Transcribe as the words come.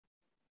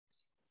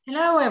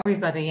Hello,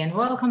 everybody, and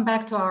welcome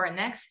back to our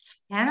next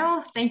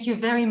panel. Thank you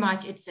very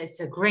much.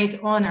 It's a great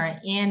honor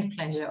and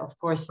pleasure, of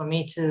course, for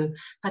me to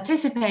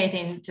participate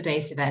in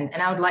today's event.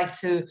 And I would like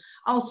to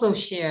also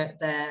share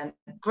the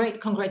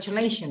great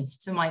congratulations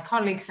to my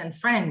colleagues and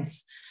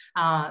friends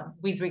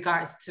with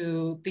regards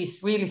to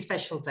this really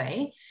special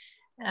day.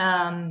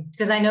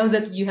 Because I know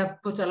that you have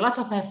put a lot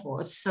of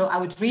efforts. So I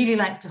would really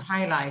like to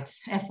highlight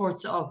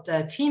efforts of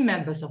the team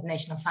members of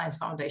National Science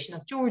Foundation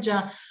of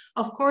Georgia,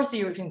 of course, the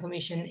European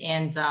Commission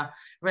and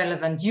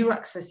relevant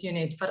Euraxess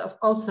unit, but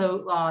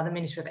also the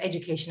Ministry of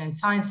Education and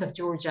Science of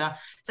Georgia.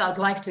 So I'd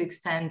like to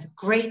extend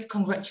great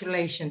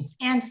congratulations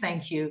and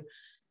thank you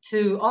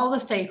to all the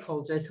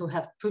stakeholders who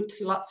have put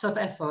lots of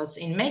efforts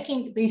in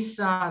making this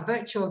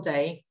virtual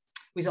day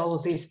with all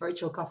of these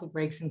virtual coffee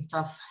breaks and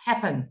stuff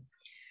happen.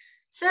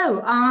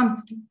 So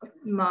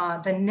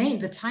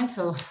the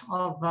title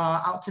of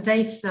our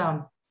today's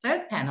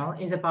third panel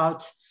is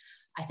about,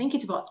 I think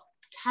it's about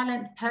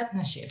talent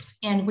partnerships.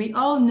 And we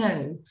all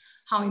know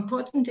how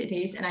important it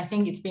is. And I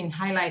think it's been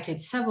highlighted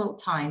several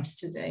times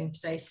today in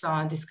today's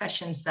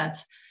discussions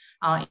that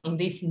in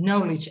this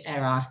knowledge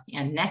era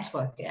and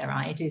network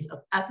era, it is of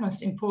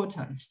utmost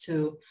importance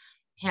to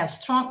have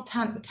strong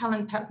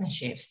talent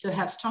partnerships, to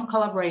have strong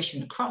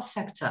collaboration across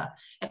sector,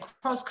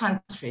 across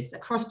countries,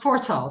 across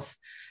portals,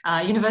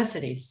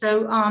 universities.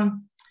 So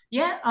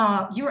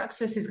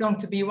Euraxess is going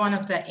to be one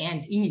of the,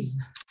 and is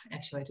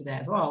actually today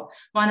as well,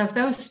 one of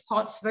those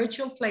spots,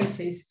 virtual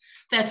places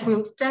that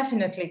will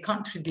definitely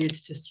contribute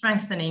to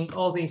strengthening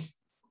all these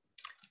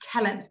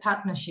talent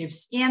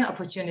partnerships and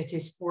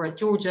opportunities for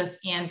Georgia's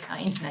and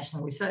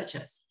international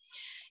researchers.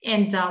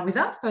 And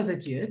without further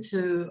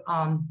ado,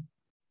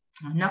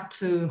 not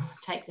to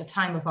take the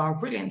time of our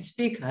brilliant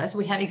speakers,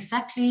 we have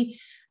exactly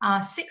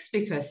 6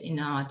 speakers in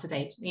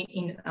today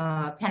in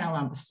panel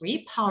number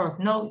 3, Power of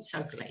Knowledge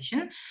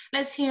Circulation.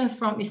 Let's hear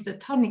from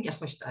Mr.Tornike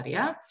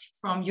Khoshtaria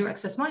from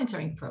Euraxess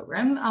Monitoring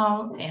Program,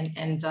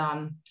 and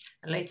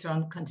later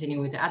on continue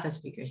with the other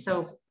speakers.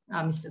 So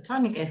Mr.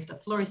 Tornike, if the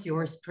floor is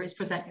yours, please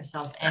present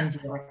yourself and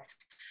your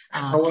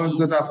hello,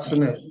 good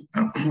afternoon.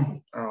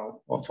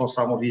 Or for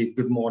some of you,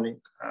 good morning.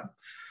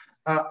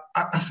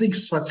 I think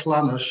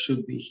Svetlana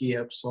should be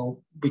here,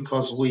 so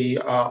because we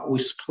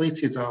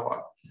splitted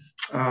our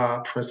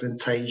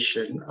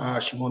presentation.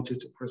 She wanted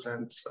to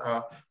present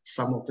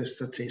some of the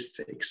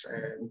statistics,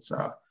 and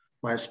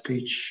my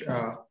speech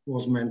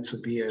was meant to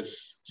be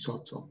as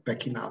sort of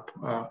backing up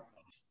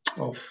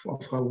of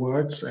her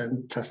words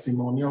and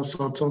testimonial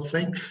sort of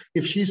thing.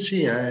 If she's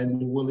here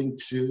and willing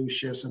to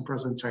share some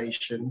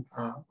presentation,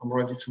 I'm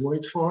ready to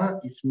wait for her.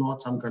 If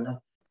not, I'm gonna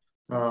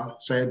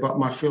say about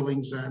my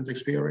feelings and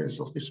experience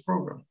of this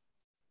program.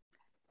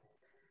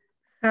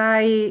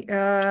 Hi,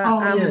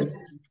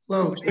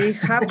 Hello. Very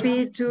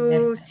happy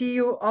to see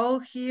you all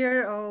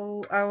here,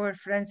 all our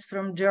friends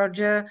from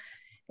Georgia.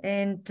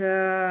 And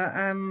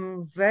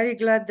I'm very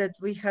glad that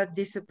we had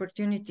this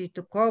opportunity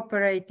to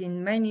cooperate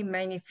in many,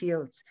 many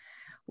fields.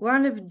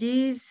 One of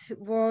these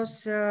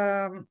was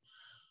the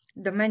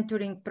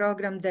mentoring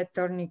program that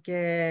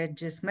Tornike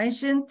just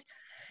mentioned.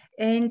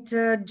 And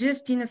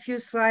just in a few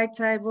slides,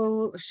 I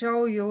will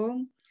show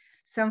you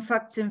some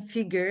facts and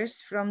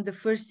figures from the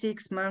first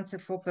 6 months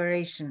of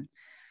operation.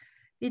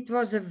 It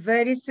was a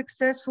very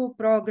successful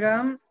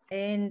program,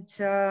 and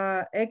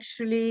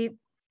actually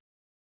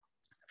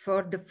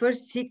for the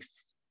first 6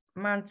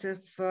 months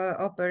of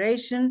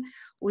operation,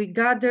 we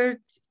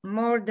gathered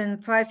more than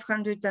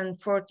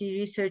 540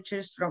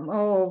 researchers from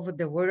all over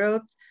the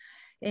world,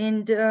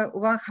 and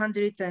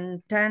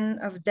 110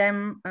 of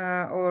them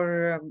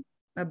or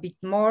a bit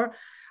more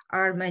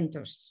are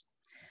mentors.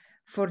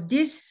 For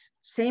this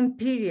same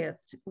period,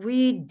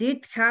 we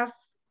did have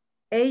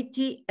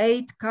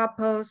 88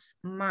 couples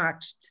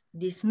matched.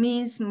 This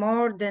means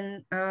more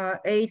than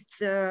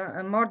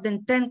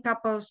 10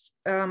 couples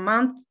a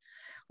month,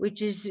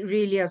 which is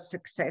really a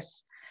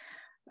success.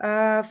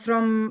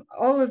 From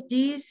all of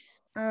these,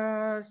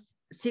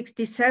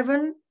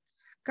 67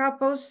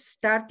 couples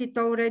started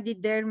already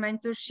their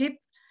mentorship,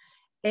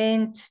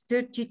 and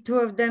 32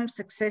 of them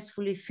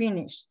successfully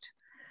finished.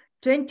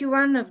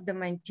 21 of the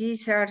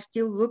mentees are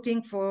still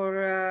looking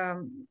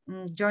for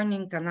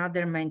joining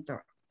another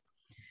mentor.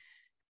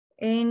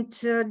 And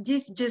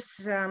this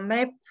just a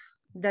map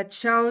that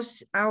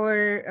shows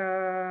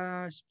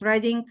our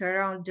spreading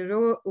around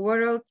the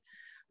world.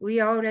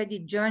 We already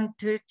joined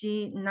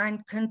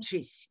 39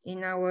 countries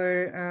in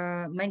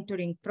our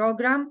mentoring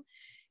program,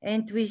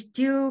 and we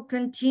still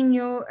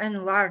continue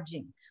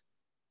enlarging.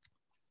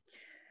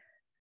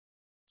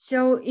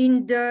 So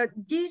in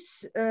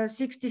these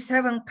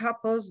 67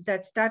 couples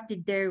that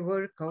started their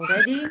work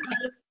already,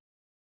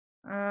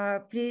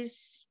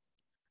 please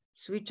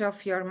switch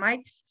off your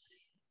mics.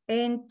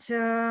 And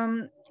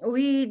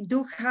we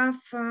do have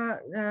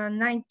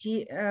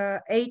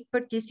 98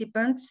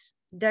 participants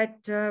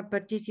that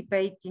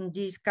participate in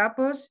these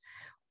couples.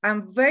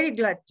 I'm very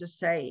glad to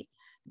say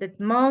that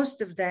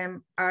most of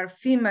them are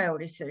female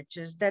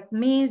researchers. That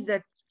means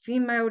that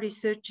female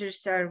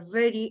researchers are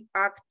very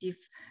active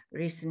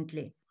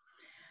recently.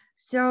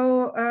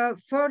 So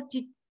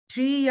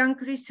 43 young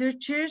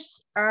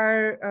researchers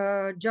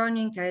are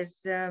joining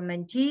as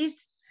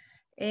mentees,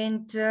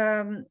 and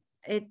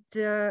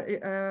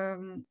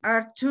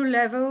our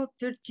two-level,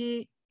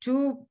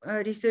 32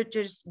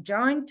 researchers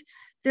joined.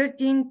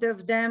 13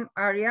 of them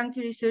are young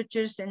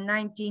researchers and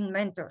 19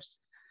 mentors.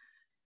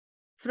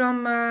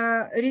 From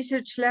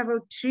research level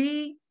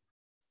 3,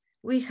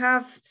 we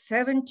have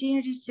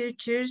 17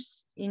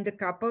 researchers in the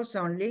couples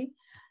only.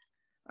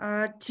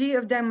 3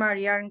 of them are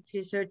young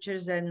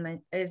researchers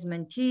as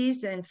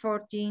mentees, and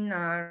 14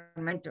 are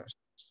mentors.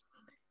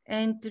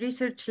 And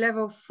research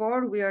level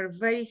 4, we are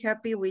very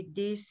happy with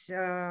these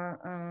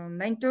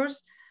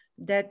mentors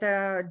that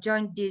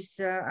joined this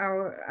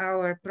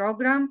our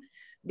program,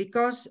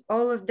 because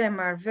all of them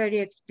are very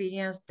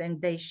experienced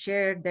and they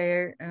share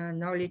their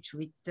knowledge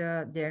with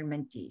their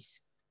mentees.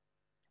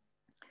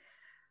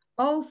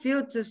 All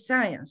fields of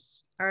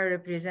science are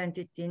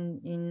represented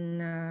in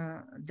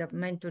the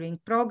mentoring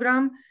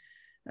program.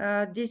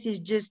 This is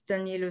just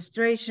an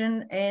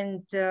illustration,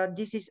 and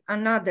this is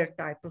another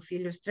type of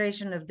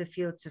illustration of the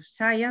fields of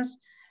science.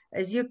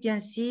 As you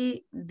can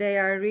see, they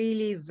are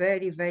really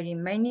very, very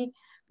many.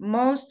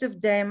 Most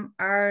of them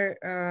are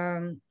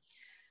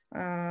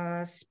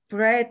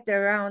spread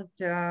around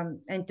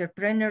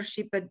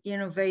entrepreneurship and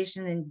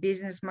innovation and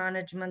business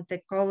management,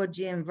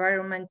 ecology,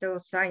 environmental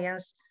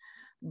science,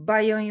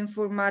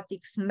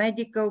 bioinformatics,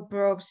 medical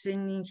probes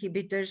and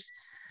inhibitors,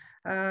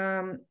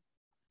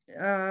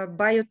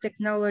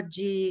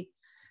 biotechnology,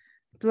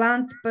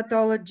 plant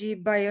pathology,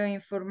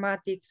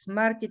 bioinformatics,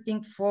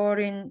 marketing,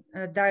 foreign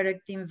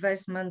direct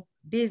investment,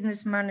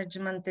 business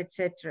management,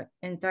 etc.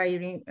 And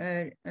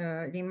I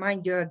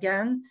remind you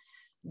again,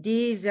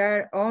 these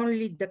are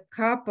only the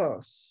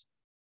couples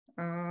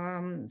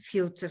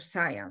fields of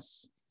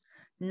science,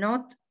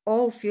 not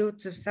all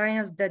fields of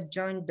science that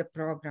joined the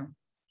program.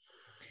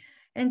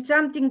 And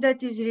something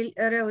that is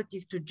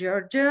relative to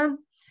Georgia,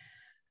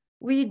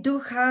 we do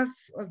have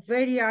a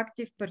very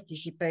active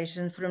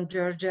participation from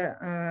Georgia,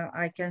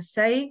 I can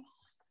say.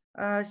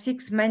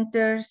 6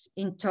 mentors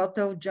in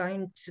total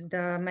joined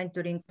the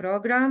mentoring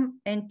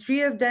program, and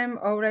 3 of them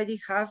already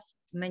have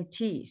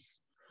mentees.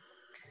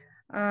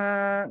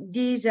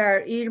 These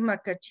are Irma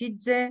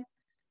Kachidze,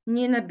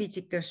 Nina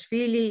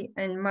Bitikashvili,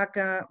 and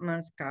Maka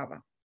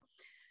Manskava.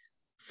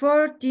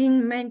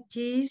 14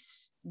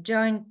 mentees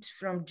joined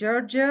from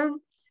Georgia.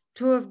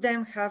 2 of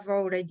them have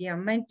already a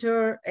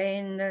mentor,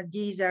 and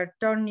these are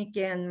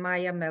Tornike and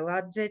Maya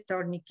Meladze.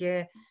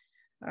 Tornike,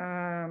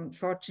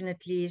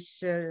 fortunately,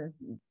 is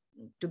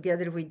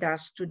together with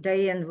us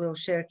today and will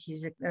share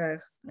his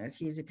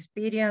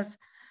experience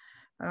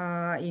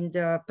in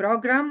the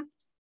program.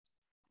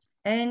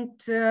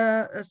 And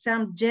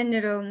some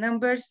general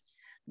numbers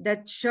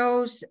that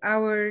shows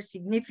our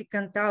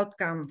significant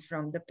outcome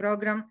from the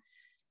program.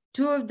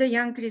 2 of the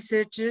young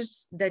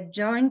researchers that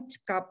joined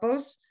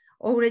couples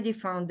already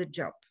found a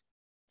job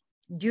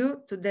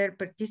due to their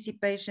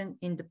participation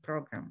in the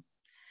program.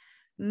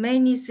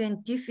 Many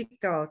scientific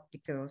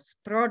articles,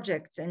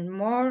 projects, and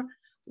more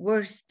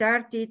were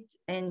started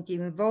and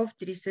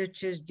involved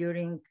researchers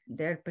during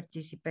their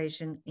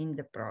participation in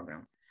the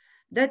program.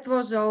 That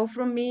was all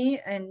from me,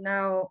 and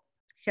now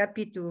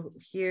happy to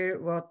hear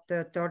what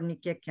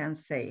Tornike can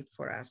say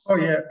for us. Oh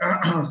yeah,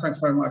 thanks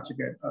very much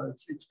again.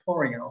 It's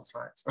pouring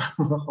outside, so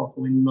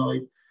hopefully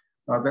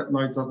that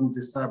noise doesn't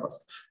disturb us.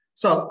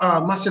 So,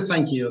 massive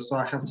thank you. So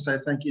I have to say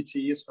thank you to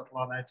you,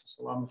 Svetlana, and to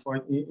Salama, for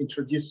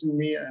introducing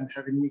me and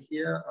having me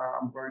here.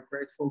 I'm very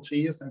grateful to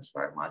you. Thanks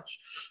very much.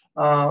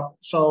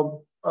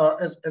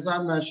 As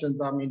I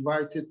mentioned, I'm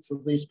invited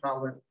to this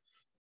panel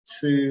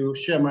to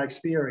share my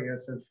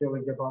experience and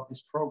feeling about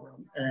this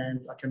program,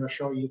 and I can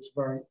assure you it's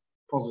very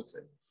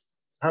positive.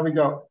 Here we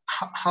go.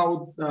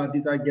 How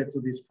did I get to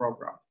this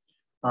program?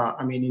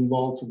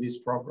 Involved to this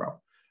program.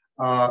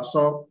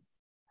 So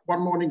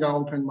one morning I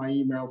opened my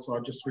email, so I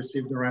just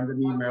received a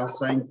random email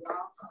saying,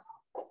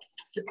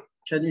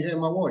 can you hear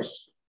my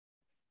voice?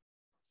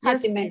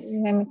 Yes,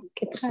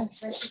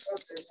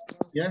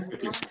 yeah.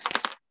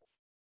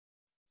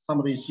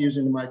 Somebody's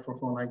using the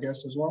microphone, I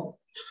guess, as well.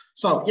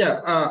 So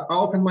yeah, I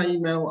opened my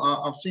email.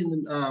 I've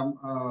seen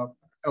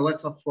a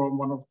letter from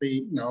one of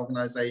the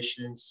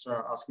organizations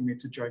asking me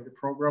to join the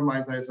program,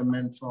 either as a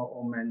mentor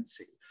or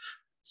mentee.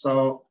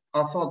 So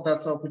I thought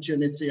that's an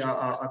opportunity.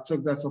 I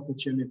took that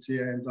opportunity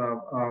and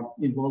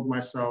involved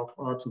myself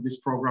to this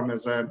program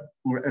as a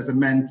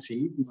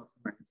mentee, not a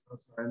mentor,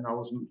 and I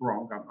wasn't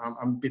wrong.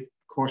 I'm a bit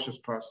cautious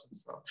person,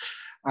 so.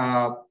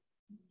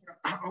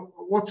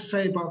 What to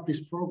say about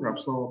this program?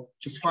 So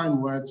just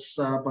fine words,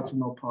 but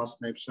no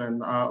parsnips. And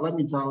let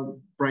me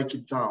break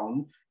it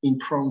down in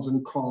pros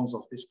and cons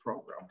of this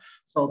program.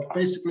 So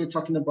basically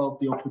talking about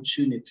the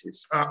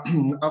opportunities.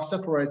 I've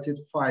separated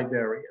 5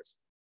 areas.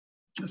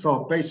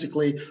 So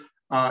basically,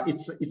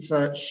 it's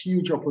a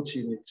huge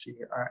opportunity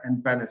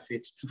and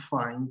benefit to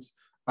find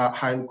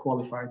highly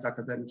qualified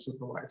academic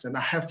supervisor. And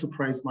I have to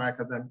praise my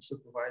academic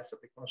supervisor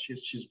because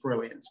she's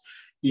brilliant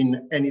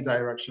in any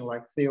direction,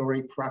 like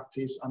theory,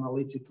 practice,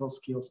 analytical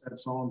skills, and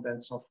so on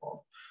and so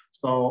forth.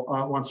 So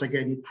once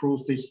again, it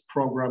proves this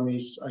program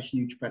is a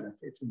huge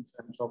benefit in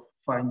terms of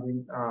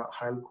finding a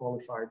highly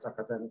qualified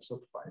academic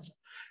supervisor.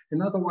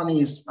 Another one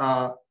is,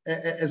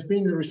 as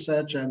being a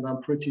researcher, and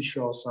I'm pretty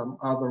sure some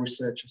other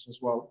researchers as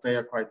well, they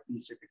are quite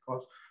busy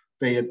because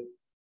they are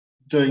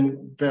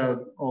doing their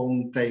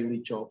own daily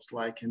jobs,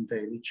 and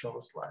daily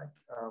chores, like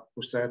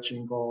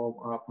researching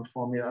or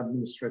performing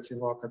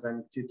administrative or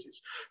academic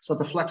duties. So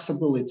the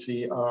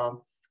flexibility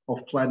of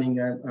planning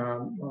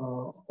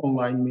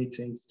online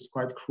meetings is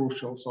quite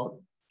crucial. So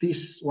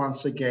this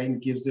once again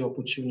gives the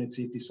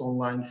opportunity, this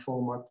online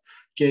format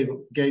gave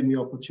me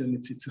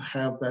opportunity to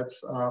have that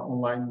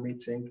online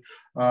meeting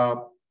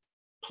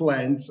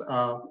planned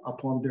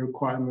upon the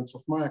requirements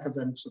of my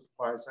academic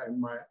supervisor and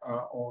my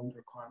own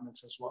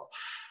requirements as well.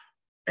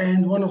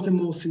 And one of the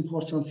most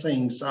important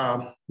things,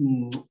 and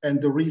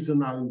the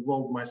reason I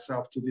involved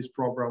myself to this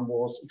program,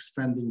 was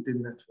expanding the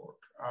network.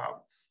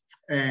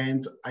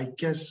 And I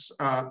guess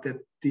that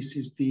this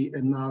is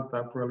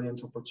another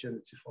brilliant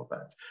opportunity for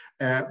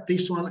that.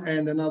 This one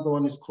and another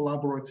one is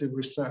collaborative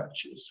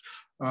researches.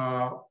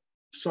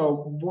 So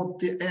what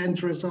the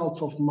end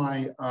result of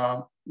my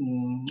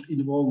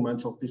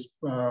involvement of this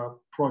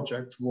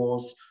project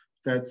was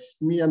that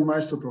me and my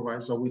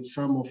supervisor, with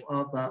some of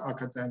other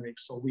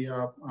academics, so we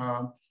are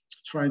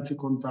trying to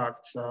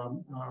conduct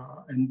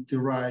and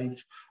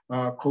derive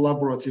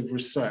collaborative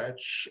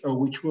research,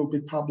 which will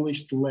be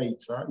published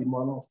later in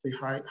one of the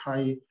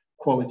high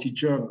quality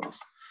journals.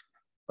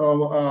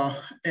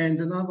 And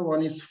another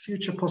one is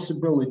future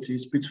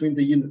possibilities between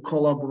the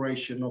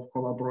collaboration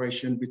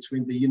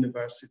between the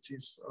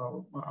universities.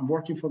 I'm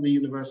working for the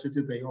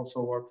university, they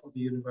also work for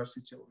the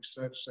university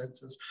research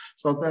centers.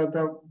 So there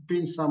have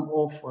been some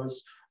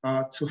offers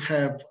to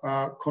have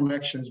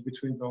connections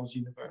between those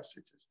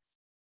universities.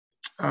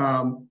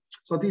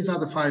 So these are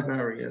the 5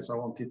 areas I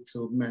wanted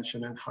to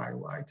mention and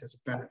highlight as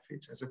a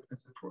benefit, as a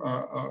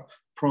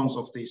pros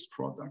of this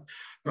product,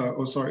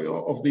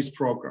 of this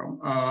program.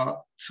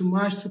 To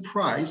my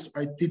surprise,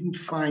 I didn't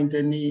find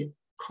any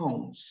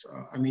cons,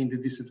 the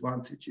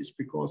disadvantages,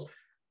 because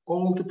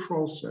all the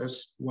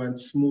process went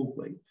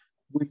smoothly,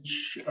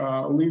 which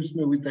leaves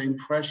me with the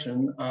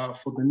impression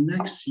for the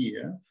next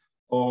year,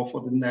 or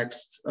for the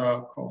next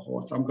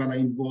cohorts, I'm gonna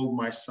involve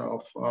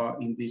myself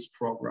in this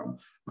program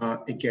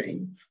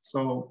again.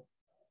 So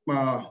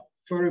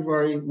very,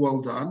 very well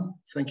done.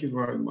 Thank you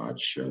very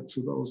much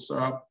to those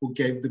who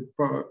gave the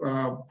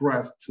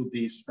breath to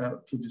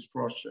this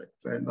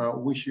project, and I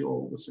wish you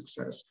all the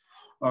success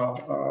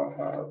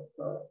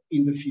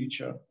in the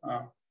future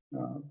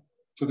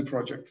to the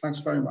project. Thanks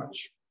very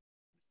much.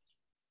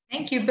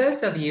 Thank you,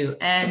 both of you.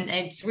 And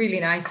it's really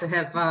nice to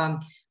have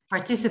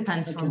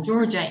participants from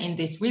Georgia in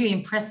this really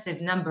impressive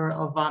number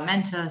of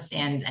mentors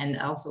and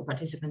also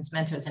participants,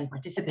 mentors, and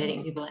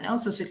participating people. And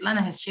also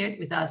Svetlana has shared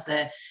with us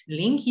a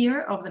link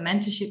here of the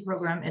mentorship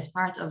program as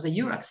part of the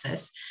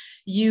Euraxess.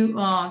 You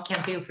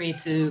can feel free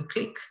to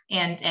click,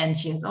 and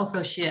she has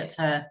also shared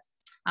her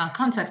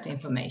contact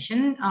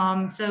information.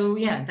 So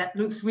yeah, that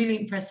looks really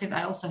impressive.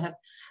 I also have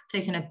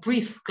taken a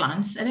brief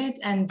glance at it,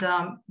 and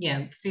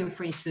yeah, feel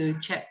free to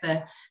check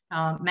the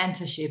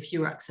mentorship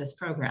Euraxess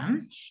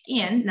program.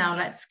 And now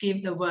let's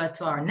give the word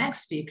to our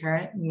next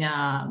speaker,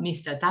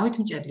 Mr.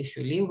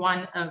 Mchedlishvili,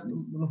 one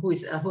who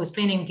has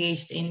been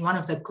engaged in one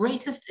of the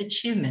greatest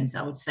achievements,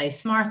 I would say,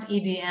 Smart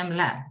EDM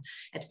Lab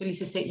at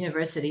Tbilisi State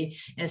University.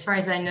 And as far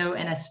as I know,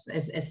 and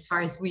as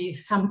far as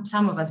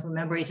some of us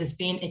remember, it has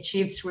been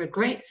achieved through a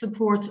great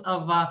support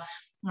of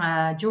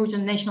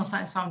Georgian National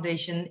Science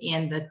Foundation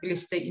and the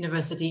Tbilisi State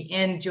University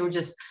and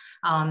Georgia's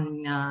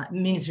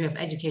Ministry of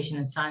Education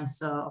and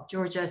Science of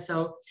Georgia.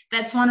 So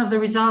that's one of the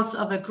results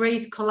of a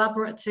great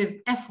collaborative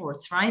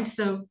efforts, right?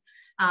 So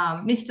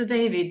Mr.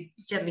 David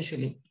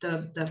Mchedlishvili,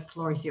 the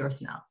floor is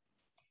yours now.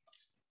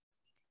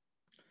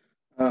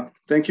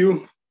 Thank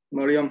you,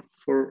 Mariam,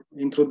 for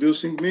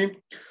introducing me.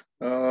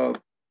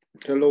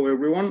 Hello,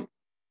 everyone.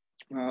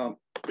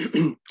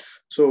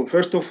 So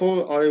first of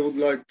all, I would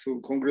like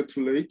to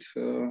congratulate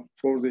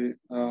for the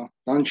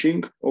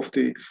launching of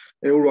the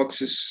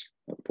Euraxess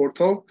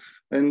portal,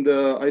 and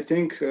I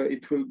think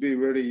it will be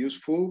very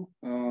useful,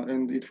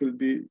 and it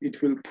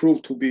will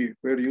prove to be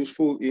very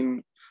useful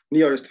in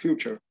nearest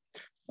future.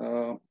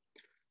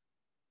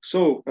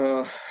 So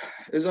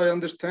as I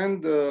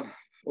understand, the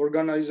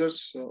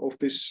organizers of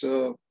this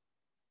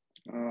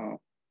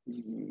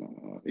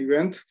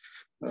event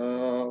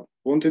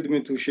wanted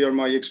me to share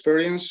my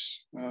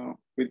experience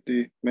with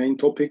the main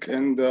topic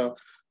and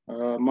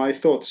my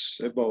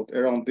thoughts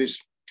around this.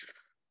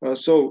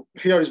 So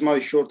here is my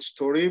short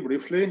story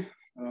briefly.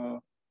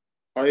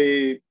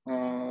 I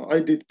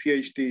did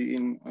PhD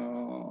in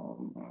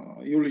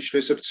Ulish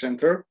Research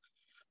Center,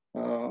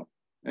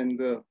 and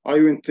I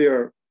went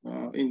there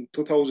in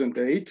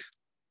 2008.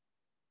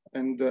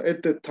 And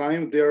at that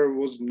time there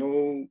was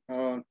no,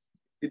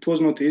 it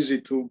was not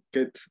easy to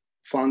get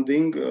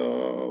funding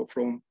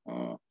from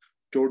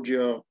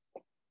Georgia,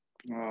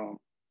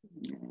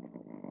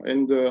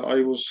 and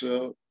I was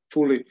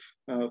fully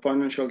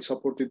financially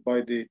supported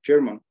by the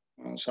German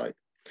side.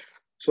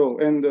 So,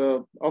 and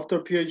after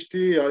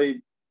PhD,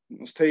 I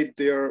stayed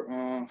there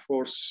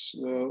for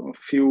a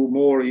few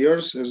more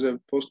years as a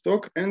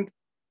postdoc, and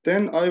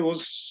then I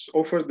was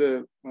offered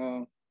the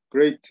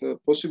great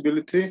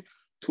possibility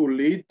to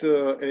lead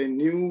a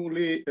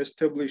newly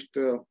established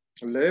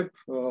lab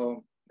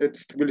at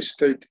Tbilisi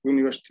State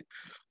University.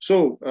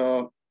 So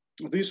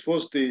this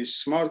was the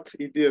Smart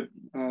Idea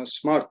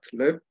Smart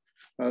Lab.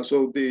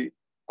 So the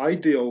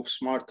idea of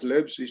smart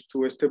labs is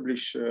to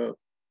establish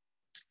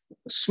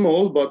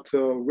small but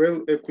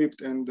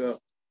well-equipped and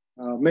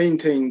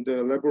maintained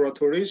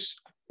laboratories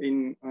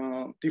in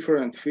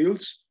different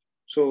fields.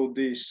 So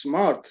the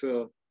smart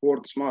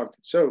word smart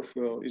itself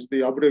is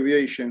the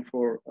abbreviation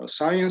for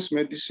science,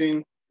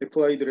 medicine,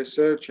 applied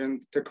research,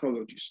 and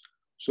technologies.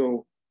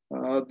 So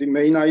the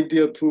main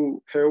idea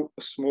to have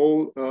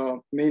small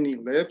many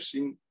labs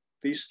in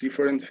these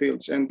different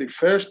fields. And the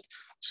first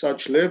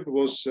such lab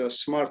was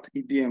Smart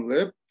EDM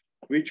Lab,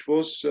 which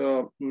was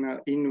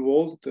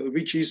involved,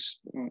 which is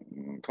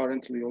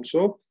currently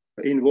also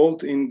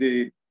involved in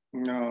the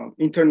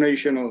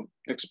international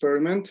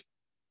experiment,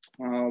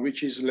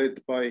 which is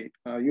led by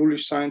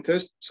Polish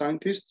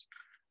scientists,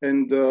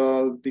 and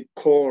the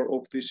core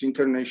of this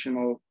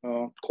international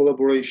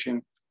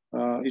collaboration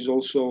is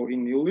also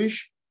in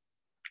Polish.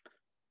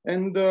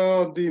 And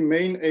the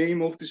main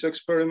aim of this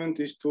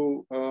experiment is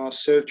to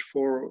search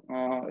for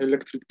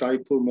electric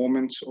dipole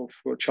moments of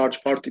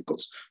charged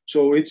particles.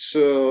 So it's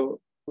a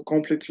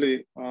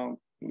completely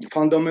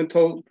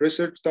fundamental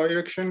research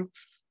direction,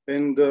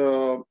 and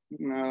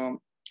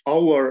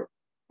our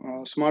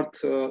Smart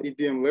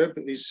EDM Lab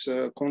is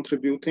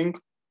contributing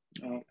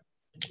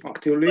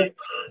actively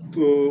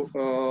to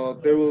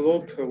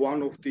develop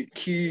one of the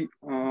key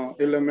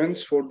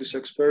elements for this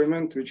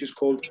experiment, which is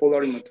called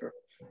polarimeter,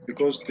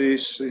 because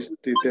this is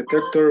the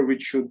detector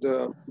which should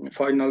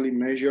finally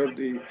measure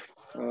the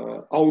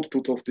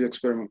output of the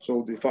experiment,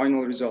 so the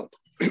final result,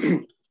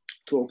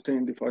 to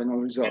obtain the final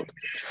result.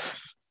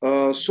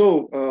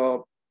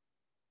 So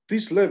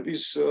this lab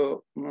is,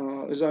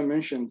 as I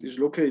mentioned, is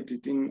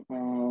located in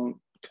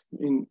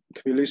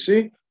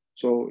Tbilisi,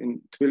 so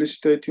in Tbilisi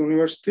State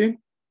University,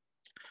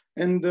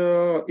 and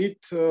it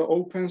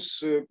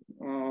opens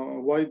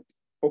wide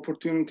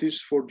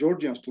opportunities for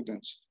Georgian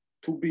students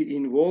to be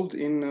involved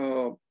in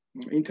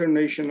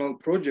international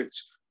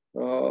projects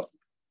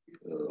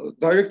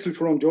directly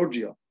from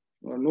Georgia,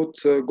 not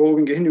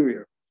going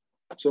anywhere.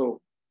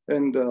 So,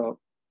 and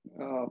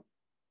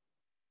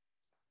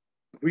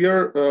we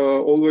are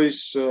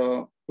always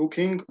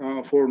looking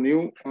for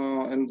new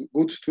and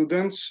good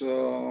students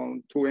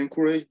to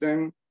encourage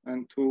them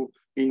and to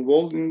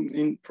involve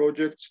in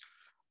projects.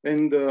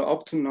 And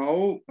up to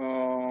now,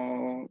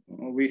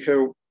 we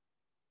have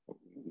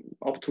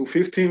up to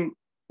 15.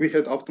 We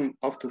had up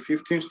to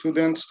 15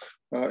 students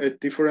at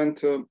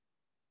different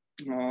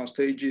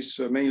stages,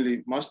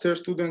 mainly master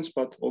students,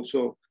 but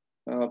also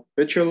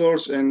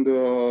bachelors and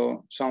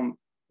some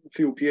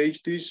few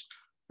PhDs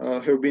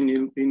have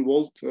been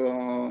involved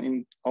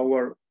in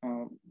our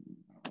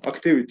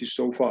activities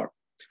so far.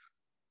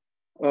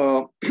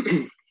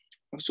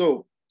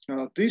 So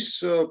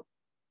this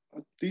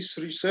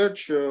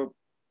research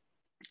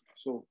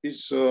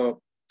is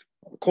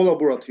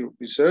collaborative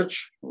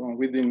research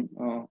within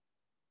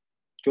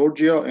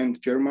Georgia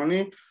and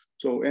Germany.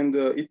 So, and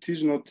it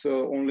is not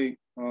only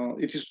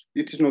it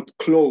is not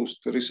closed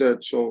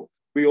research. So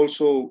we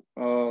also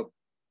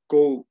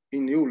go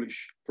in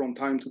English from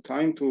time to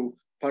time to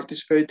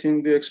participate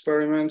in the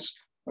experiments,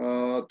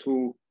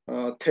 to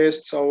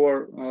test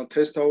our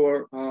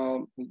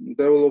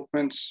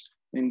developments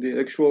in the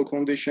actual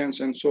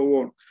conditions and so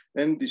on.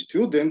 And the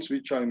students,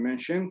 which I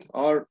mentioned,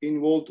 are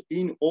involved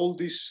in all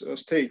these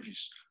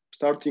stages,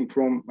 starting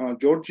from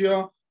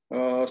Georgia,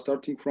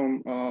 starting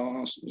from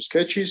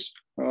sketches,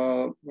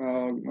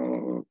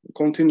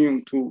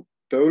 continuing to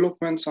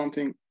development,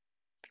 something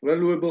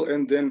valuable,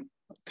 and then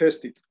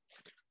test it.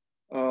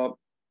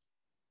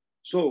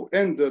 So,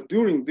 and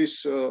during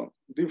these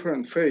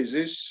different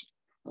phases,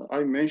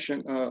 I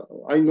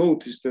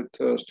noticed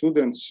that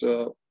students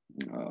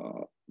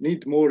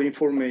need more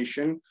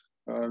information,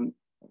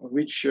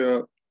 which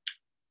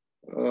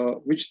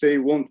they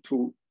want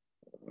to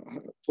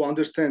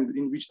understand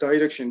in which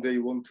direction they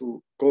want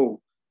to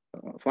go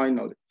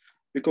finally.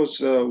 Because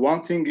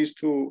one thing is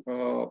to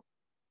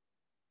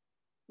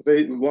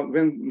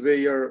when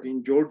they are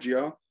in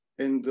Georgia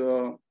and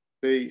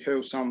they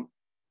have some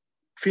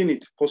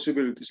finite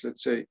possibilities,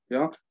 let's say,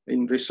 yeah,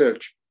 in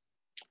research.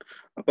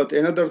 But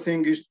another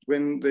thing is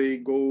when they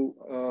go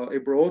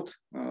abroad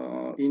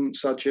in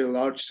such a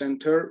large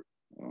center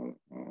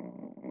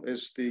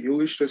as the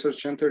Polish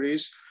Research Center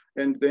is,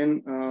 and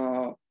then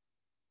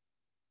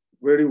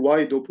very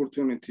wide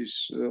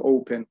opportunities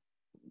open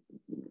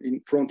in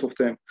front of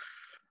them.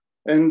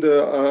 And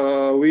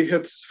we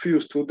had few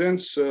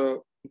students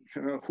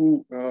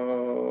who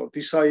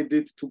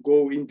decided to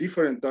go in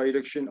different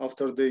direction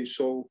after they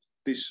saw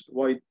these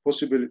wide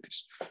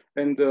possibilities.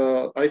 And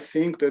I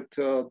think that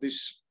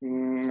this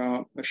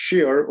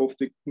share of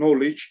the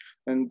knowledge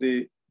and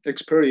the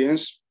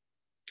experience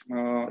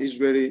is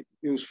very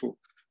useful.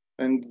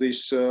 And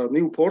this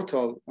new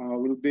portal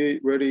will be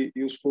very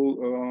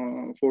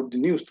useful for the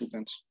new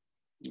students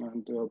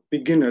and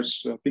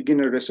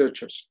beginner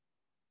researchers.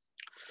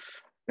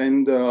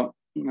 And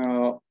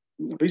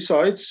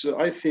besides,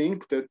 I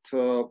think that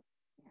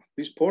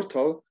this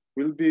portal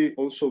will be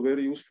also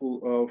very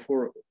useful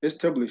for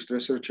established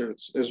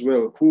researchers as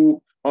well,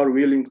 who are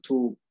willing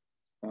to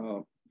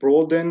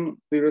broaden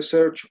the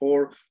research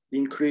or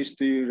increase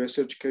the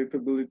research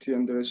capability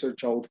and the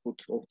research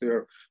output of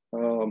their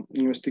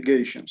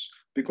investigations.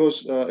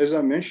 Because as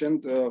I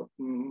mentioned,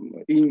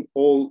 in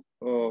all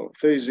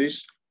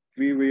phases,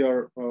 we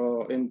are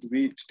and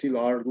we still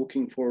are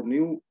looking for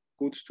new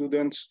good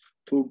students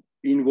to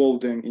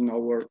involve them in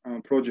our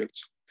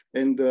projects.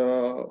 And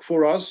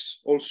for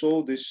us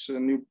also, this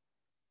new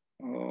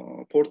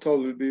portal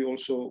will be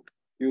also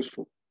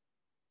useful.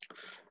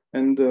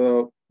 And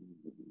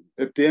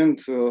at the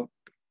end,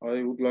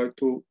 I would like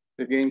to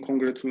again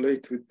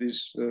congratulate with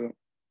this,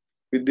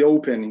 with the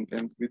opening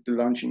and with the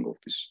launching of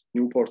this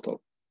new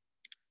portal.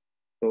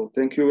 So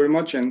thank you very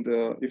much. And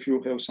if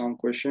you have some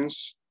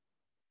questions,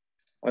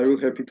 I will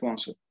be happy to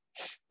answer.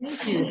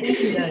 Thank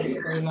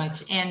you very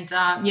much. And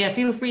yeah,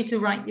 feel free to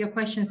write your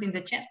questions in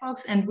the chat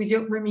box. And with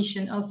your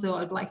permission, also,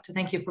 I'd like to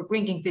thank you for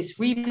bringing this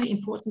really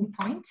important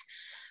point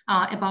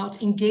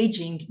about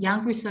engaging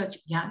young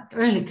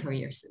early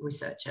careers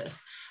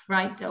researchers,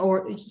 right,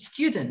 or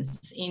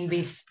students in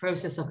this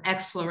process of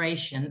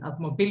exploration of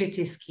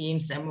mobility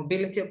schemes and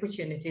mobility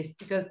opportunities,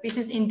 because this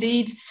is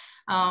indeed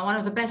one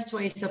of the best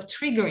ways of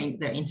triggering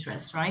their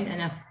interest, right,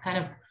 and of kind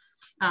of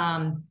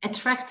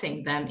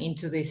attracting them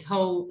into this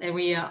whole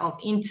area of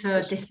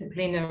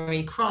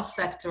interdisciplinary,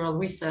 cross-sectoral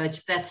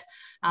research that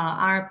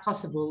are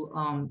possible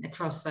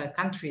across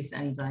countries,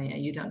 and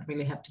you don't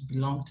really have to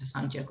belong to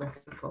some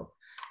geographical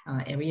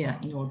area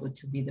in order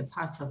to be the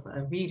part of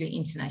a really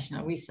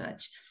international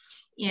research.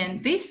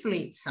 And this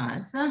leads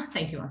us,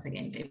 thank you once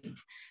again, David.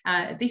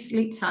 This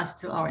leads us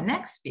to our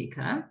next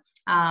speaker,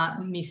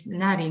 Ms.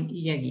 Narine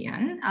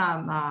Yegiyan,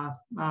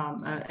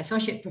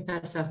 Associate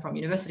Professor from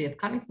University of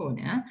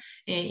California,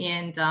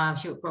 and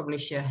she will probably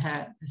share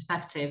her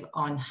perspective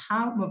on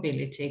how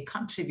mobility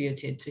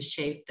contributed to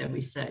shape the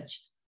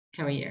research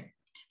career.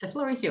 The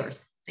floor is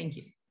yours. Thank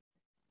you.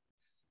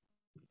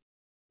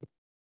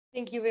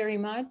 Thank you very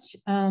much.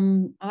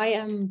 I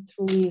am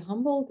truly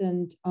humbled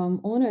and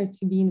honored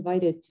to be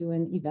invited to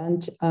an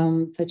event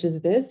such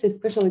as this,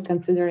 especially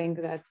considering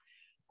that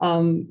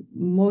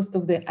most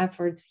of the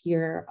efforts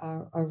here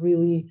are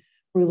really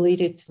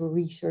related to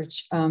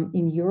research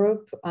in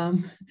Europe,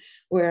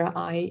 where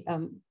I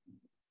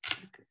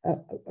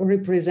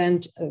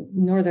represent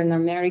Northern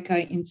America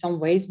in some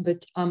ways,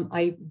 but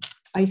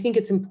I think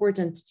it's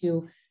important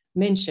to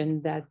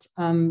mention that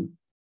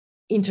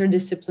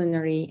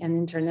interdisciplinary and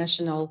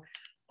international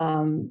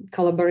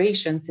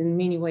collaborations in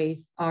many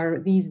ways are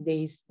these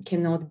days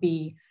cannot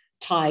be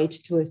tied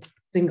to a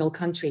single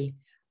country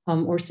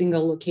or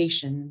single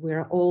location.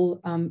 We're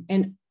all,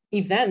 and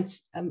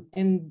events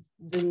and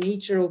the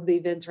nature of the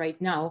event right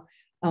now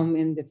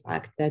and the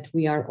fact that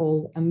we are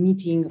all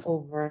meeting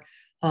over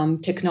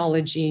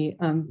technology,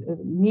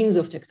 means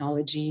of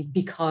technology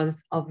because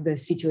of the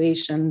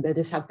situation that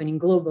is happening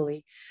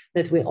globally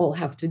that we all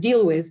have to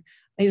deal with,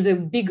 is a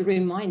big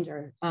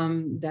reminder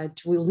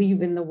that we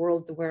live in the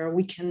world where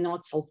we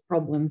cannot solve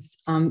problems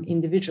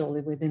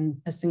individually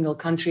within a single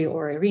country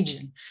or a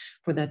region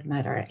for that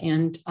matter.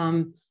 And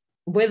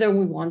whether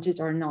we want it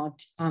or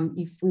not,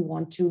 if we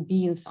want to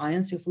be in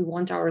science, if we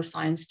want our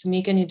science to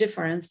make any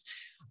difference,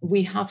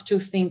 we have to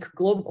think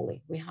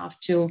globally. We have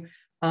to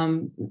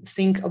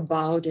think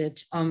about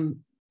it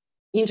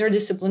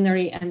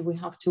interdisciplinary, and we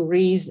have to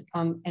raise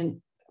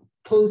and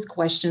pose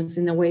questions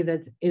in a way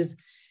that is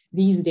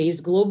these days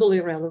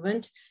globally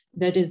relevant,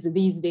 that is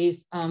these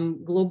days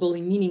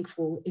globally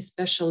meaningful,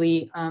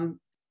 especially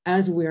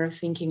as we're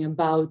thinking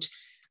about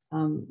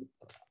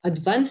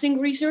advancing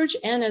research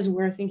and as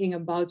we're thinking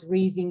about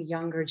raising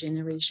younger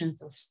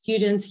generations of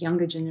students,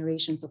 younger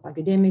generations of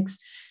academics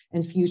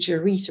and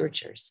future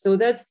researchers. So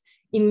that's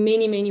in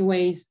many, many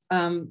ways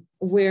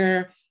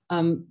where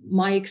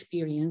my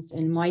experience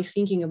and my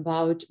thinking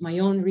about my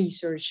own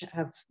research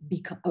have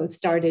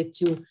started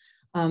to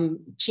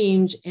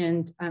change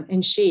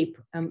and shape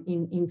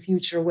in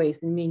future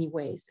ways, in many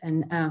ways.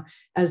 And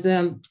as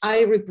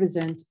I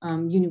represent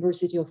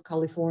University of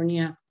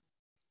California,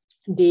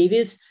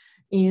 Davis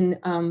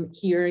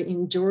here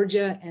in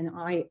Georgia, and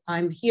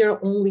I'm here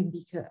only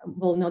because,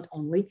 well, not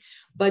only,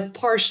 but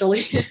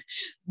partially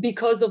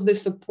because of the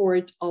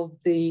support of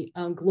the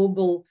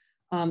Global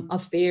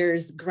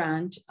Affairs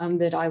grant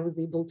that I was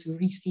able to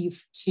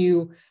receive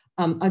to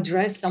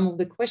address some of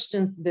the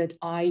questions that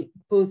I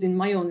pose in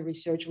my own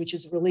research, which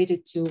is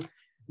related to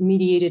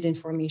mediated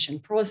information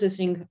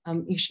processing,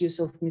 issues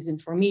of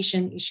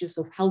misinformation, issues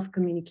of health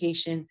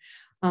communication,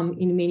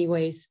 in many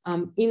ways,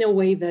 in a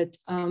way that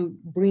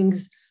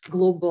brings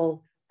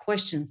global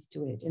questions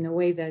to it, in a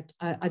way that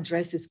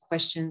addresses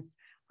questions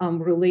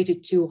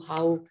related to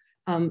how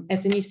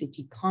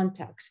ethnicity,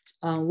 context,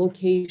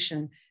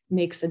 location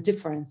makes a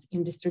difference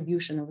in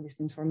distribution of this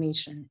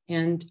information.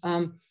 And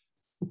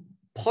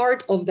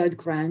part of that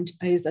grant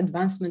is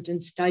advancement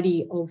and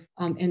study of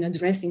and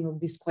addressing of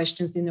these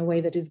questions in a way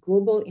that is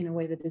global, in a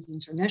way that is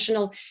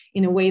international,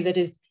 in a way that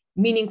is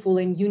meaningful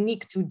and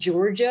unique to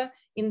Georgia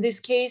in this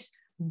case,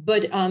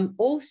 but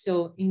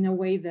also in a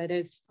way that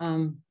is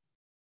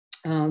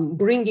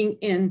bringing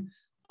in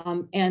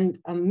and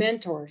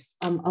mentors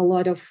a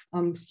lot of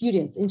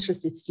students,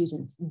 interested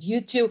students,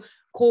 due to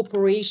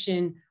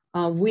cooperation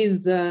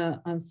with the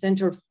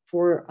Center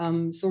for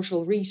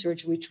Social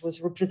Research, which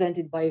was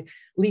represented by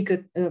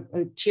Lika,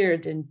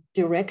 chaired and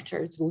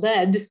directed,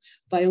 led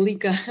by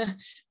Lika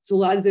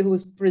Tsuladze, who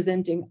was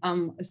presenting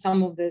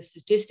some of the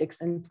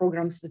statistics and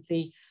programs that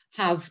they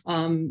have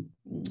in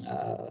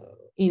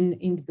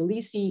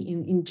Tbilisi,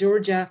 in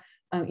Georgia,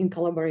 in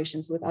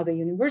collaborations with other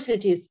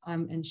universities.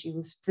 And she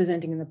was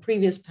presenting in the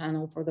previous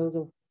panel for those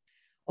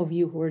of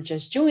you who are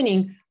just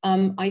joining.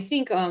 I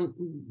think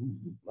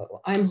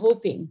I'm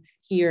hoping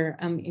here,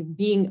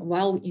 being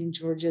well in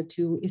Georgia,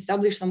 to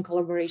establish some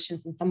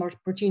collaborations and some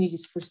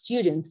opportunities for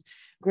students,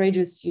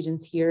 graduate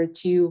students here,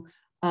 to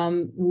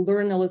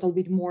learn a little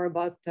bit more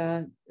about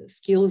the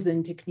skills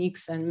and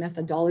techniques and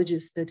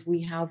methodologies that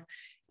we have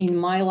in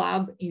my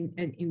lab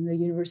in the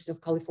University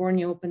of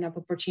California, open up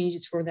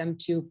opportunities for them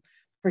to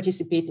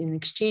participate in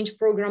exchange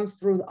programs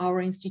through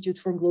our Institute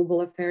for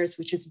Global Affairs,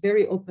 which is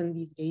very open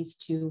these days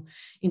to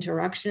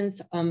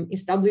interactions,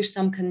 establish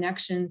some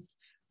connections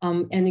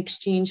and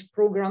exchange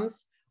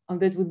programs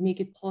that would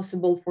make it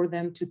possible for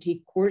them to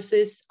take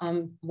courses.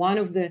 One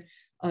of the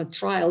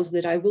trials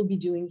that I will be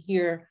doing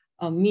here,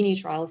 mini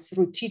trials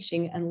through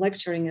teaching and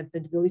lecturing at the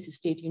Tbilisi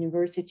State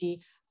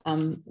University,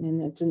 and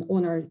it's an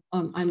honor,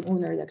 I'm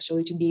honored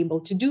actually to be able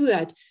to do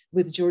that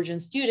with Georgian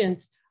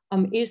students,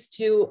 is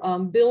to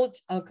build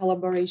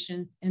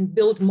collaborations and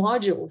build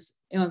modules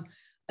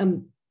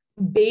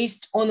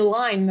based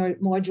online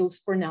modules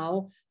for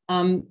now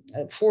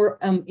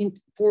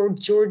for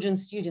Georgian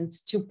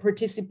students to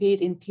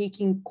participate in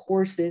taking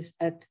courses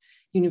at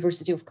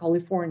University of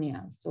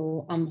California.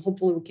 So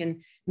hopefully we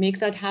can make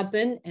that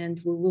happen,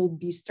 and we will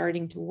be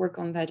starting to work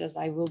on that as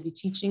I will be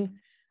teaching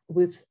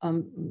with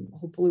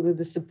hopefully with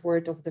the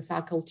support of the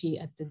faculty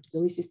at the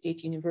Tbilisi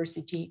State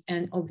University,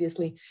 and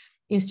obviously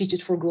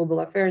Institute for Global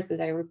Affairs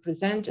that I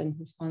represent, and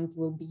whose funds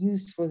will be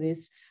used for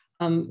this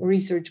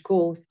research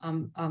goals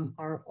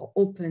are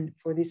open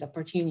for these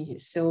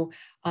opportunities. So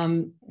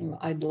I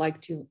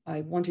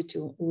wanted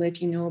to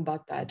let you know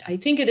about that. I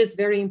think it is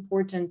very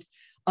important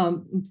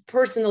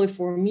personally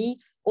for me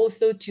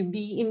also to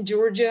be in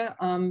Georgia.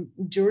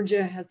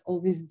 Georgia has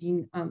always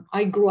been,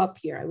 I grew up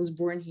here, I was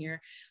born here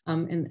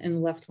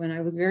and left when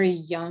I was very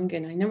young,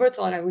 and I never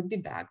thought I would be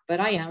back, but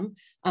I am.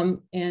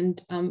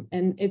 And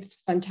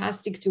it's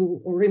fantastic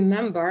to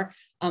remember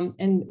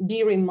and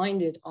be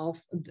reminded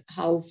of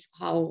how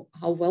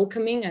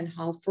welcoming and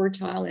how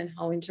fertile and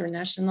how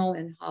international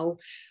and how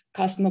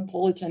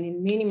cosmopolitan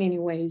in many, many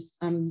ways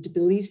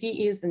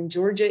Tbilisi is and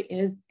Georgia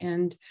is,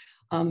 and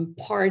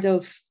part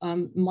of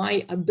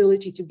my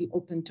ability to be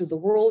open to the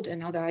world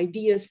and other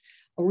ideas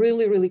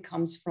really, really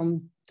comes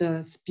from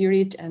the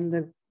spirit and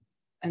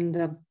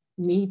the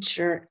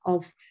nature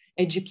of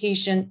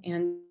education.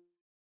 And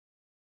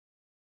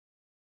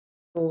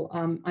so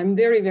I'm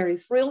very, very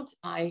thrilled.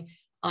 I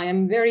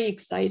am very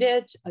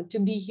excited to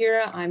be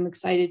here. I'm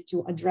excited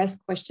to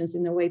address questions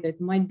in a way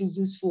that might be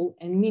useful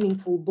and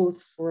meaningful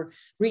both for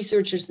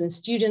researchers and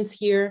students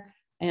here.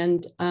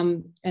 And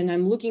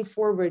I'm looking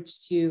forward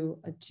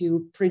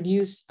to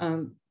produce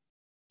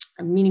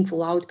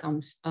meaningful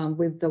outcomes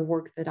with the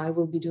work that I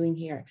will be doing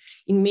here.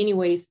 In many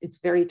ways, it's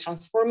very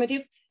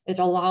transformative. It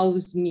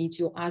allows me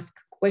to ask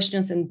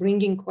questions and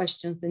bring in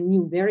questions and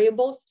new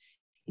variables.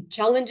 It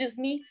challenges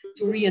me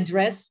to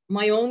readdress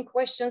my own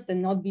questions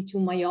and not be too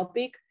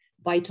myopic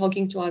by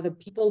talking to other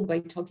people, by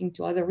talking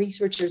to other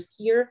researchers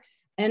here.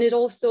 And it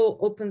also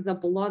opens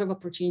up a lot of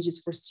opportunities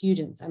for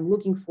students. I'm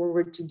looking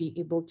forward to be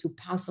able to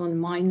pass on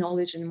my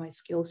knowledge and my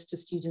skills to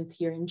students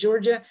here in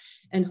Georgia.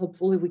 And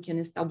hopefully we can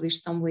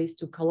establish some ways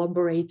to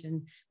collaborate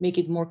and make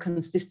it more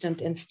consistent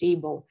and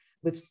stable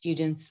with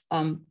students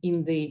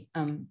in the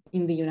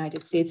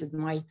United States at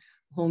my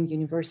home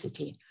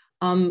university.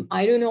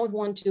 I do not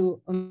want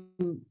to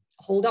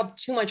hold up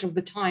too much of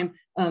the time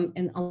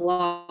and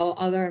allow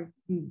other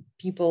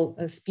people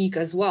speak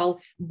as well,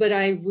 but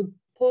I would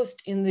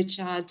post in the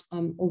chat,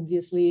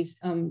 obviously,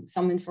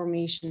 some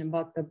information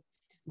about the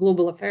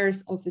Global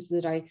Affairs Office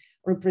that I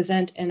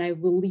represent, and I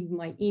will leave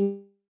my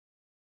email.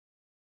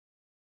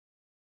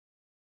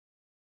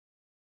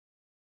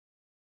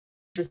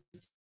 Thank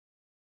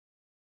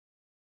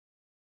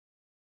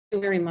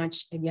you very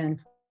much again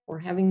for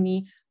having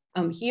me.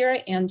 here,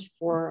 and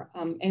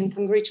and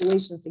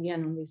congratulations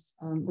again on this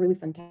really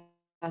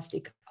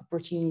fantastic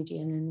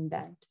opportunity and an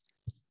event.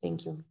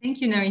 Thank you.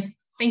 Thank you, Narine.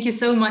 Thank you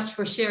so much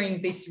for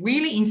sharing this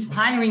really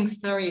inspiring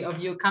story of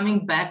you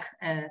coming back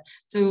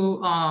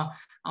to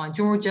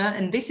Georgia.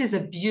 And this is a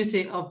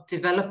beauty of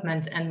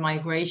development and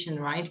migration,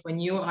 right? When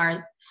you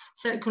are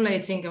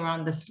circulating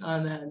around the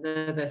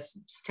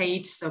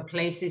states or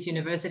places,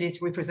 universities,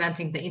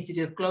 representing the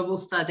Institute of Global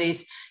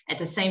Studies, at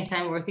the same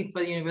time working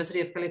for the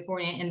University of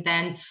California, and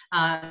then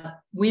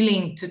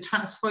willing to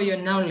transfer your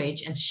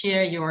knowledge and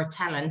share your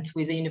talent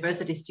with the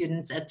university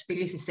students at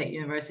Tbilisi State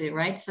University,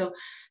 right? So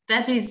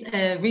that is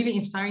a really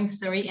inspiring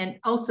story. And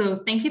also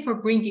thank you for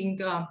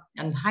bringing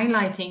and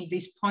highlighting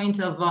this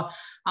point of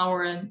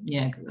our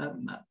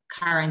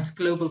current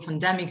global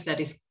pandemic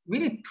that is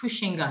really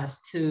pushing us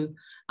to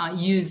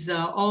use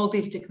all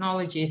these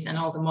technologies and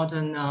all the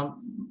modern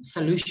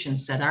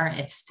solutions that are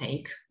at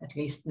stake, at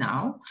least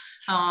now,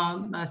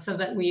 so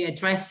that we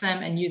address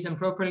them and use them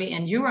properly.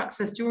 And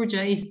Euraxess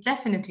Georgia is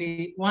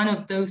definitely one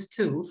of those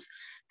tools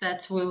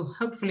that will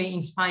hopefully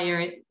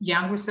inspire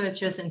young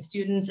researchers and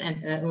students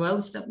and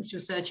well-established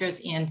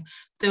researchers and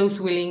those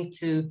willing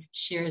to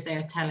share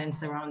their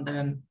talents around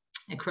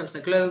across the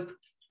globe.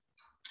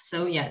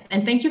 So yeah,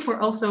 and thank you for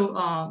also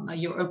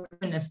your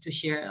openness to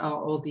share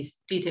all these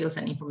details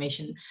and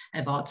information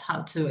about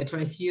how to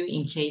address you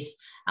in case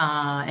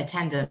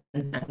attendants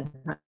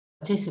and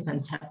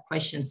participants have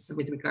questions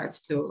with regards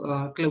to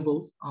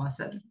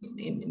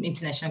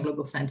International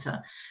Global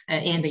Center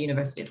and the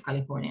University of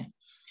California.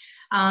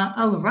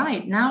 All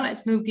right, now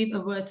let's give a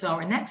word to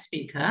our next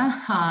speaker,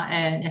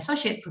 an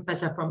associate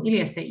professor from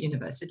Ilia State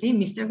University,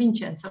 Mr.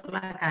 Vincenzo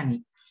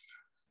Lagani.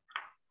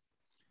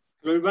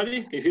 Hello,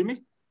 everybody. Can you hear me?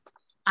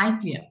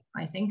 Yeah,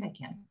 I think I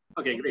can.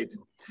 Okay, great.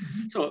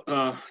 So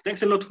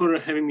thanks a lot for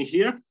having me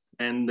here.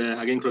 And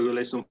again,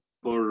 congratulations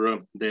for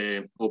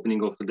the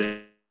opening of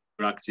the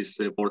Euraxess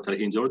portal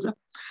in Georgia.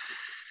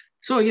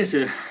 So yes,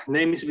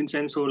 name is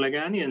Vincenzo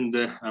Lagani, and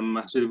I'm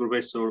associate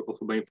professor of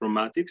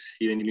bioinformatics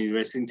here in the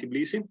University in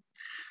Tbilisi.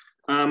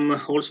 I'm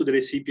also the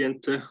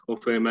recipient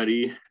of a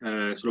Marie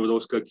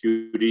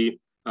Sklodowska-Curie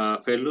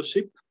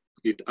fellowship.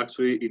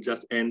 It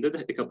just ended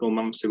a couple of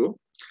months ago.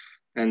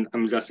 And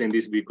I'm just saying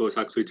this because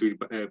actually it will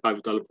be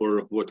pivotal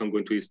for what I'm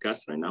going to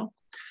discuss right now.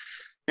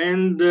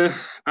 And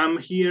I'm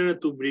here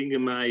to bring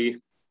my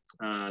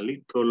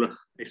little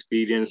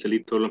experience, a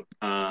little,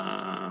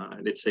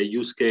 let's say,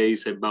 use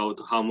case about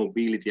how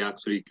mobility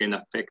actually can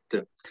affect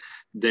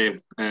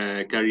the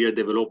career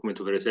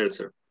development of a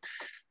researcher.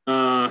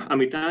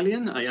 I'm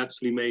Italian. I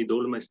actually made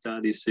all my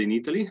studies in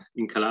Italy,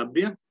 in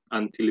Calabria,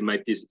 until my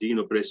PhD in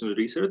operational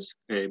research,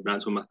 a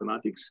branch of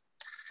mathematics.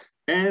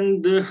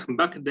 And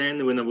back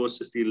then, when I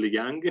was still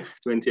young,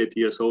 28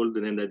 years old,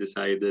 and then I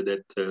decided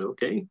that,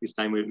 okay, it's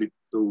time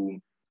to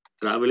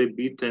travel a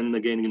bit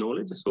and gain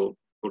knowledge. So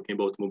talking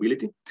about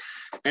mobility.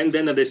 And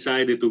then I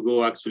decided to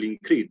go actually in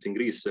Crete, in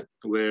Greece,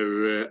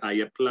 where I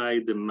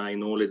applied my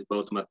knowledge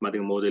about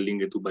mathematical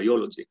modeling to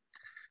biology.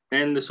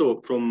 And so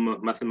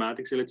from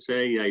mathematics, let's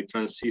say, I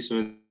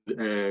transitioned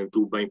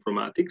to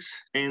bioinformatics,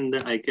 and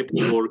I kept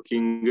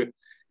working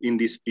in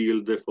this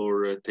field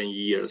for 10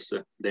 years.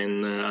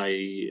 Then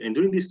and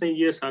during these 10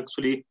 years,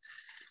 actually,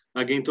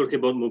 again, talking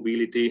about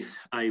mobility,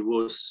 I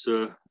was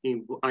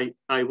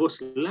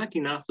lucky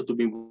enough to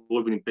be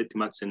involved in pretty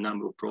much a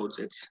number of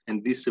projects.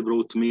 And this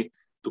brought me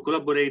to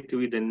collaborate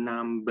with a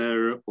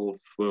number of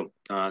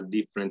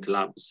different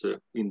labs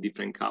in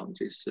different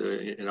countries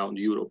around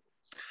Europe.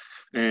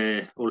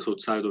 Also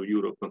outside of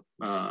Europe,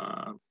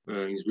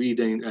 in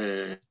Sweden,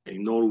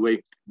 in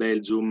Norway,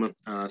 Belgium,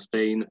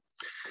 Spain.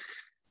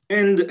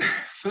 And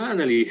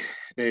finally,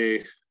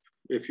 a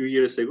few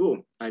years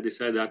ago, I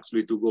decided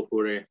actually to go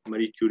for a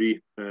Marie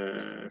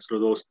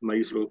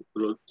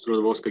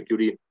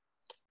Sklodowska-Curie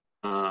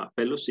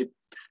fellowship.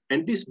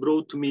 And this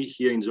brought me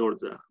here in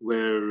Georgia,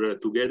 where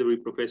together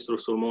with Professor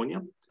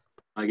Solmonia,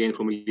 again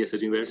from Ilia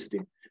State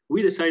University,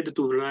 we decided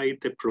to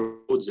write a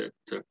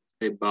project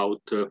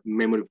about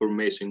memory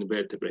formation in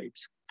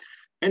vertebrates.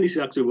 And this is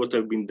actually what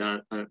I've been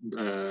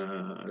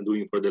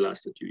doing for the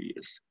last few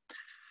years.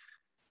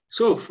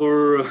 So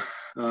for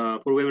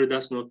whoever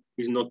is not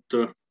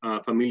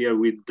familiar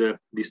with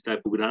this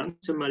type of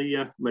grants, Marie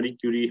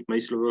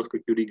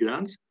Sklodowska-Curie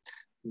grants,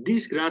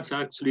 these grants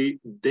actually,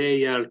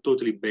 they are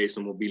totally based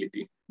on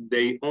mobility.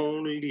 They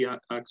only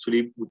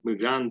actually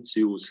grant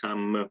you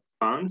some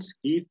funds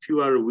if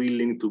you are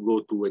willing to go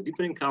to a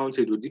different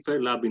country, to a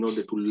different lab in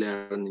order to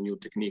learn new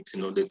techniques,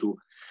 in order to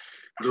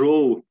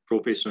grow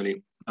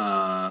professionally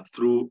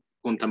through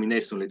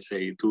contamination, let's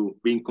say, to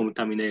being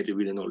contaminated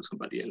with the knowledge of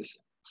somebody else.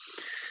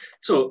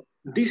 So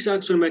this is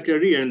actually my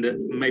career,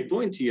 and my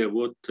point here,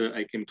 what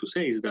I came to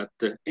say is that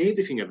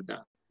everything I've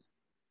done,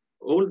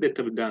 all that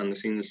I've done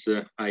since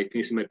I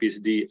finished my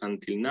PhD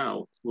until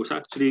now was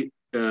actually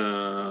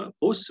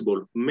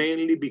possible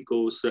mainly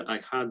because I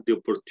had the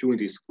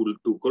opportunities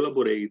to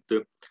collaborate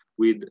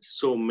with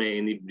so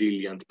many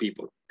brilliant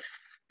people.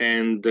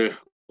 And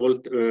all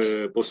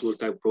possible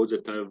type of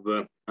projects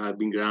I've I've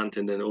been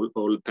granted and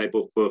all type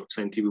of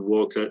scientific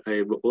works that I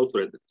have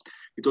authored.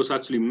 It was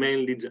actually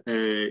mainly,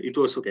 it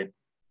was okay.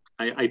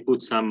 I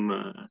put some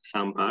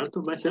part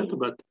of myself,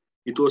 but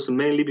it was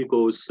mainly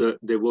because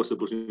there was the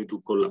opportunity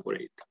to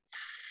collaborate.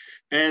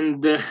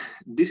 And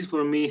this is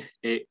for me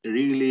a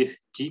really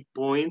key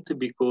point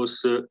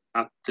because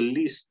at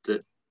least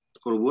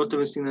for what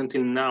I've seen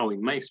until now,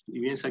 in my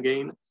experience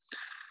again,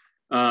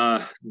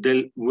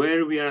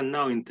 where we are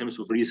now in terms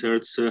of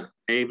research,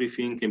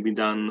 everything can be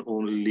done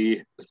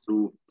only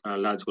through a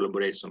large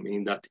collaboration,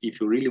 meaning that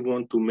if you really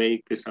want to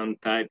make some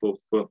type of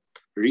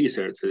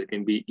research that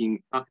can be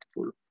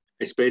impactful,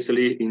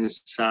 especially in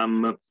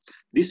some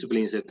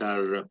disciplines that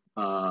are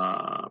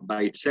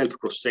by itself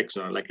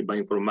cross-sectional, like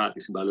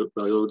bioinformatics,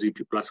 biology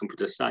plus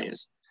computer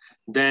science,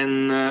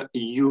 then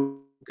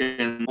you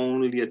can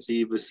only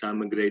achieve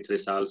some great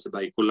results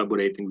by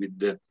collaborating with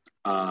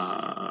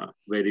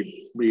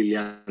very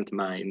brilliant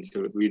minds,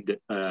 with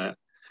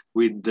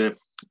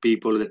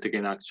people that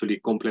can actually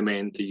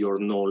complement your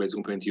knowledge,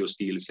 complement your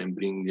skills, and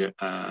bring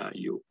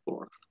you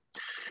forth.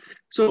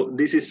 So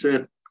this is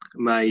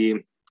my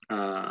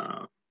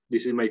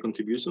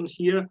contribution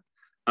here.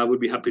 I would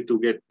be happy to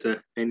get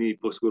any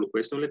possible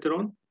question later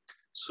on.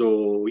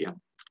 So yeah,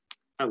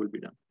 I will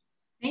be done.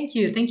 Thank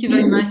you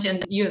very much,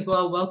 and you as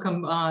well.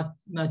 Welcome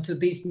to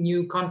this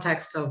new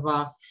context of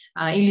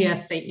Ilia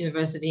State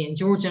University and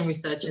Georgian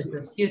research as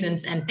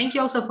students. And thank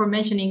you also for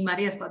mentioning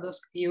Maria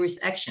Skłodowska-Curies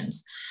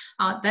actions.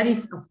 That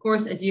is, of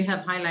course, as you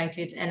have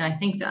highlighted, and I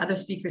think the other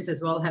speakers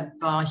as well have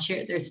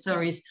shared their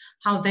stories,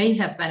 how they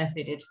have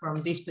benefited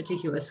from this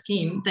particular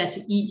scheme that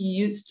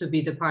used to be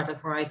the part of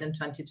Horizon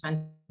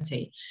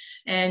 2020.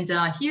 And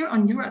here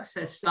on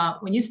Euraxess,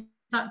 when you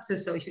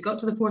so if you go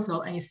to the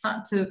portal and you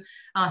start to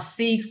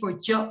seek for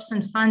jobs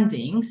and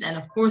fundings, and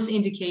of course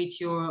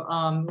indicate your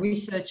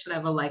research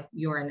level, like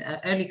you're in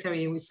early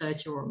career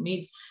research or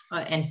mid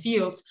and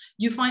fields,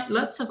 you find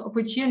lots of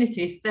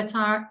opportunities that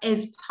are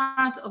as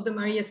part of the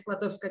Maria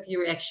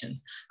Skłodowska-Curies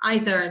actions,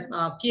 either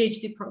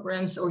PhD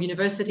programs or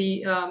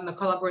university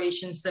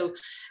collaborations. So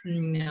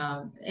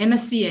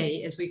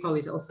MSCA, as we call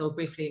it also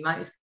briefly,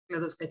 Maria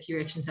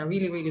Skłodowska-Curies actions are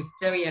really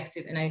very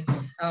active, and I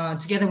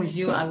together with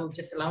you I will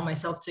just allow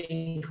myself to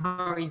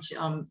encourage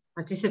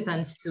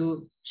participants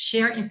to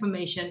share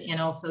information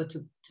and also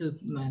to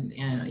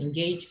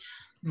engage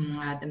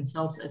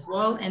themselves as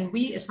well. And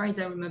we, as far as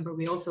I remember,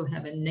 we also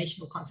have a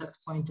national contact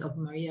point of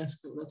Maria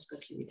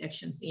Skłodowska-Curies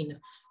actions in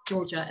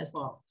Georgia as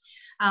well.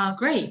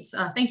 Great,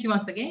 thank you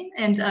once again,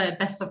 and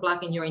best of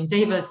luck in your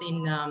endeavors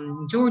in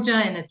Georgia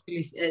and at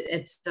Tbilisi,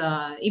 at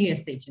Ilia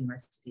State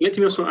University. Let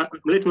me also add,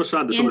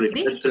 sorry. And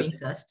this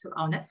brings us to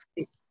our next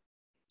speaker.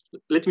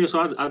 Let me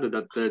also add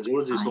that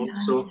Georgia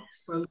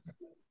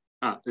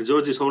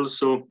is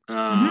also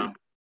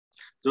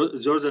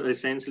Georgia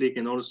essentially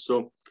can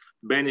also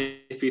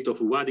benefit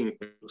of widening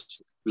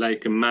fellowship.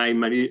 Like my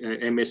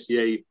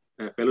MSCA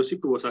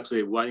fellowship was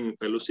actually a widening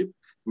fellowship,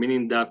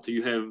 meaning that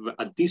you have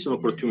additional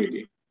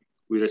opportunity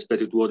with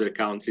respect to other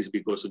countries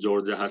because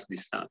Georgia has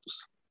this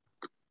status.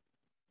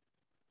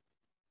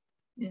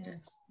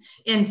 Yes,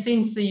 and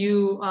since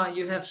you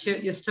have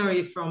shared your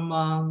story from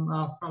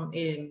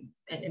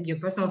your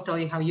personal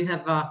story, how you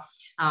have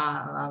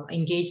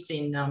engaged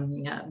in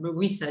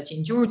research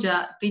in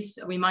Georgia, this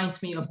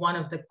reminds me of one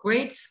of the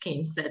great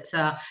schemes that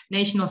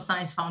National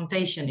Science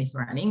Foundation is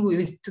running,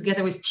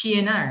 together with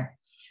CNR,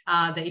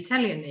 the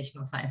Italian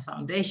National Science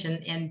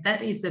Foundation, and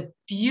that is a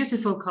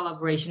beautiful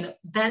collaboration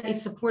that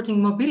is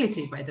supporting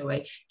mobility, by the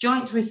way,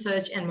 joint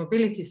research and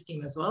mobility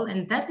scheme as well,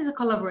 and that is a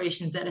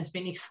collaboration that has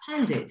been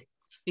expanded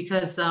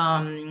because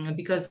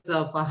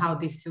of how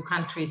these two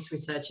countries'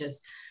 researchers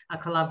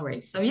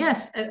collaborate. So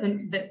yes,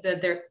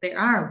 there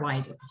are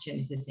wide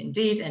opportunities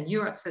indeed, and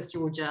Euraxess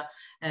Georgia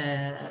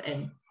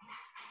and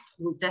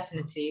will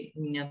definitely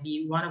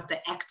be one of the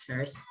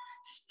actors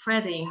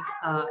spreading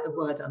a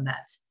word on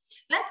that.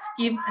 Let's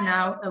give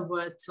now a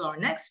word to our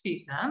next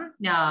speaker,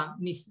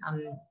 Ms.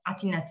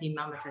 Atinati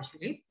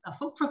Mamatsashvili, a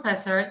full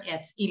professor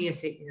at Ilia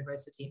State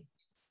University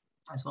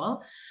as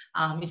well.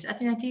 Ms.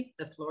 Atinati,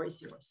 the floor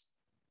is yours.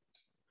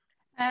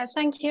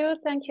 Thank you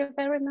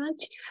very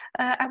much.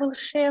 I will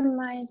share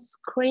my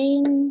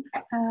screen.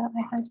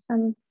 I have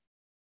some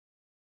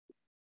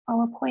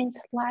PowerPoint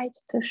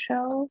slides to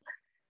show.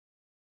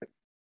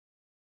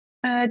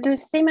 Do you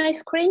see my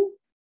screen?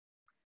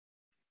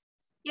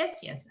 Yes,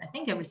 I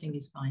think everything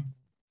is fine.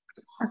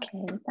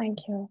 Okay, thank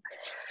you.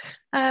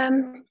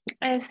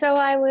 So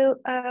I will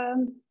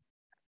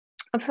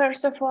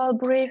first of all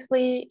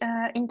briefly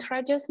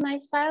introduce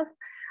myself.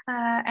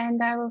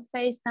 And I will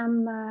say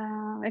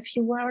a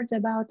few words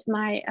about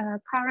my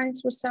current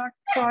research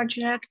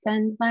project,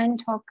 and then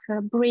talk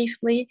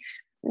briefly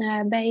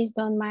based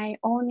on my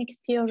own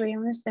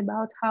experience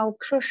about how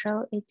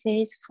crucial it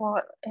is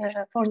for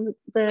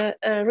the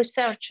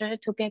researcher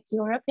to get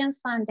European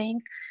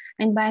funding,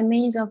 and by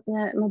means of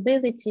the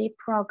mobility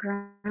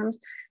programs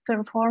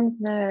perform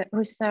the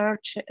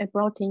research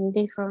abroad in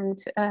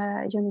different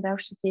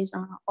universities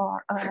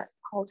or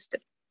host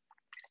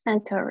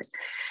centers.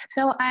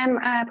 So I'm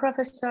a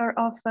professor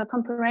of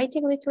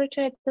comparative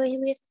literature at the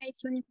Ilia State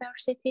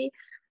University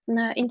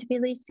in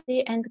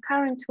Tbilisi, and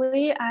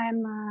currently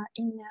I'm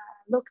in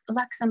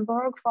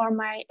Luxembourg for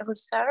my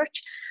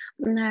research.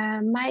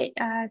 My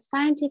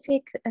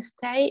scientific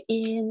stay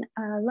in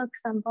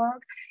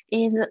Luxembourg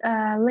is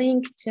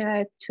linked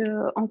to,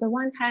 on the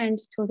one hand,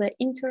 to the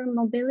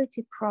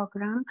intermobility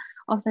program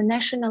of the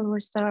National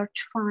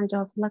Research Fund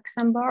of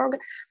Luxembourg.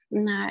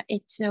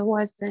 It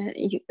was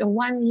a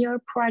one-year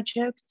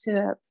project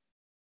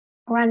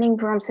running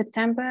from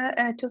September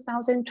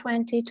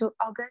 2020 to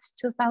August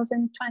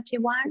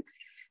 2021.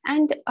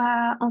 And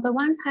on the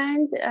one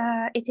hand,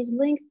 it is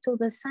linked to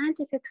the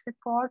scientific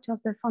support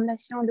of the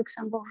Fondation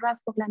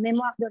Luxembourgeoise pour la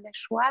Mémoire de la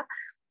Shoah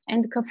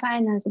and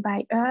co-financed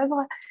by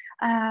Oeuvre.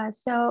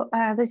 So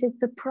this is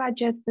the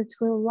project that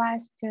will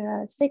last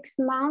 6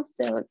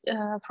 months,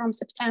 from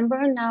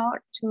September now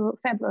to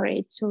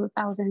February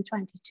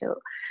 2022.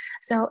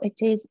 So it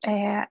is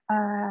a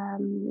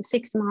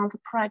 6-month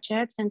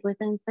project, and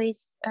within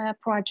this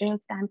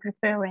project, I'm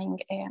preparing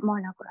a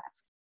monograph.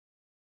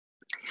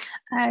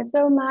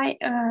 So my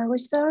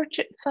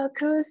research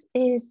focus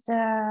is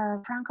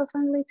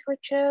Francophone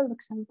literature,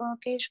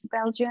 Luxembourgish,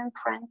 Belgian,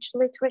 French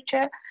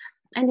literature.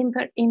 And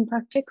in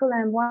particular,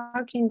 I'm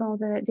working on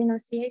the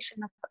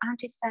denunciation of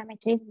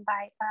anti-Semitism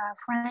by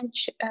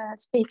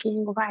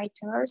French-speaking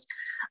writers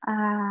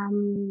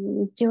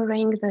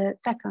during the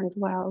Second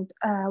World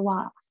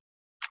War.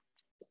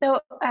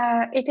 So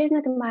it is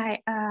not my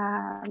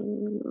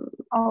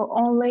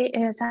only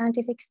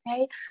scientific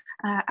stay.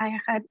 I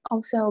had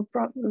also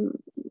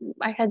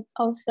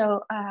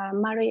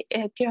Marie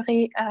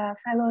Curie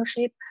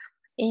Fellowship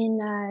in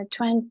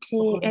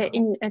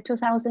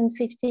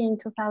 2015,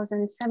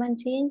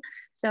 2017.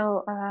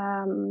 So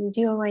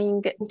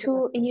during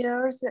 2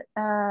 years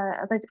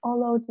that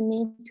allowed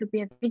me to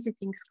be a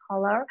visiting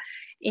scholar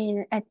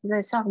at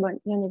the Sorbonne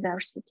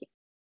University.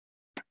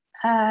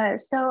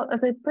 So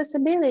the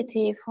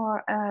possibility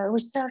for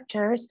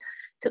researchers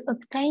to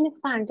obtain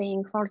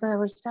funding for the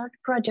research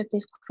project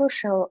is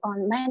crucial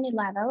on many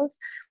levels.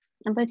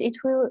 But it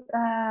will,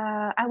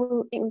 I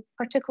will in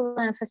particular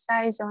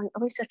emphasize on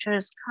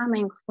researchers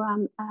coming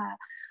from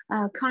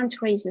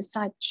countries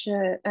such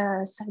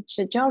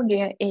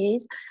Georgia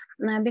is,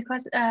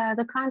 because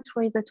the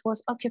country that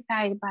was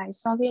occupied by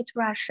Soviet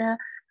Russia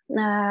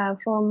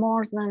for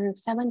more than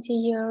 70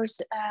 years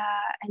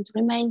and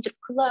remained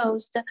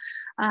closed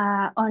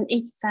on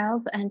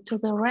itself and to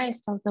the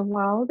rest of the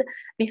world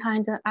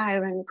behind the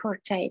Iron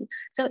Curtain.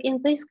 So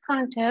in this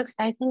context,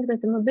 I think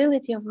that the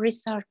mobility of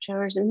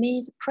researchers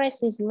means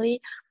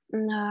precisely,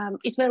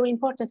 is very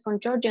important for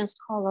Georgian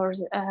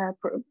scholars,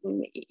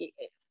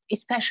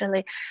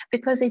 especially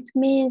because it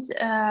means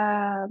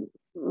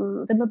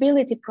the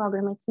mobility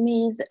program, it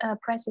means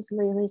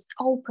precisely this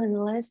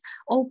openness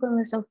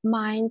of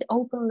mind,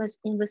 openness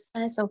in the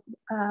sense of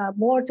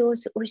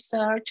borderless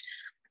research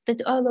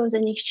that allows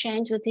an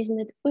exchange that is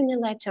not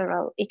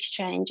unilateral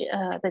exchange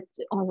that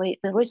only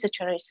the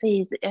researcher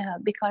sees,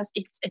 because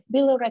it's a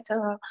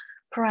bilateral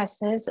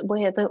process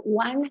where the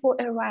one who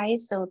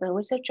arrives, so the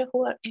researcher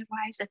who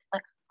arrives at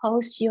the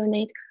host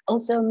unit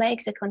also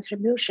makes a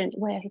contribution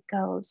where he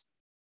goes.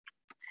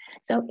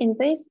 So in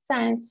this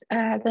sense,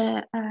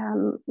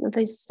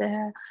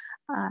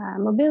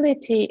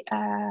 mobility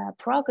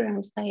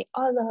programs, they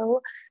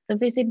allow the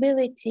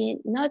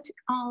visibility not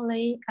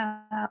only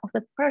of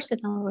the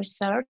personal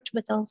research,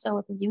 but also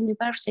of the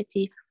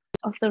university,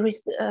 of the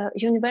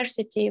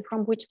university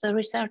from which the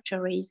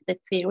researcher is that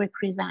he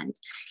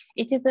represents.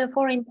 It is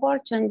therefore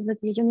important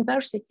that the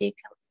university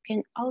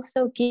can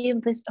also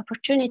give this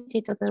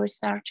opportunity to the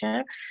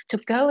researcher to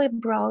go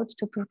abroad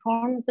to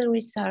perform the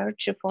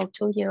research for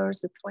 2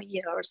 years, 3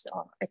 years,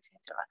 or etc.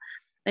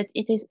 But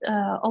it is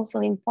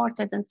also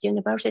important that the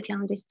university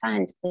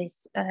understands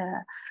this,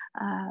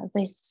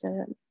 this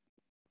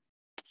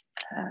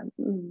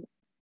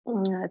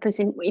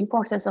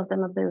importance of the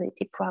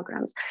mobility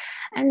programs.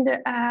 And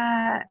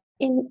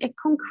in a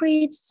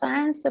concrete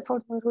sense,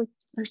 for the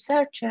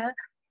researcher,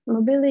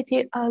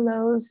 mobility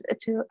allows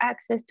to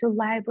access to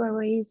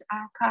libraries,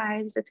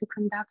 archives, to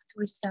conduct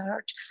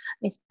research,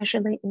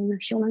 especially in the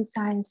human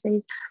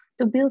sciences,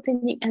 to build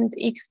and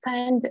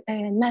expand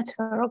a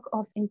network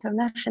of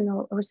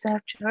international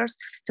researchers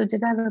to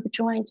develop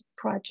joint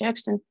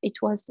projects. And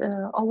it was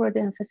already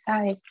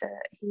emphasized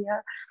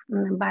here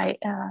by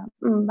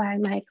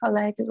my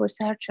colleagues,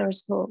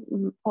 researchers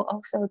who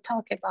also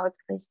talk about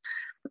this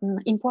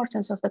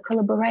importance of the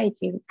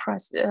collaborative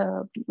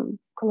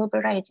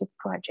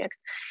projects.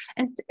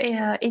 And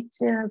it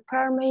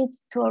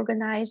permits to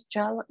organize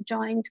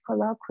joint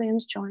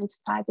colloquiums, joint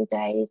study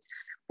days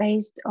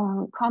based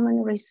on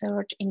common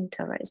research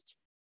interests.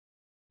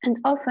 And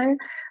often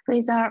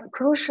these are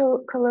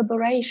crucial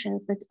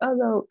collaborations that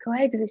allow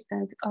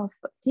coexistence of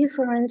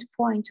different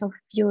points of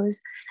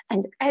views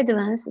and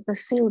advance the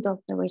field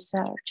of the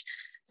research.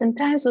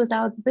 Sometimes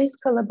without these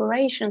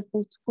collaborations,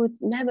 this would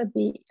never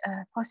be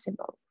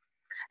possible.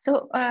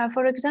 So,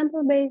 for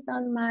example, based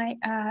on my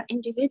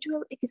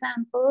individual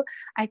example,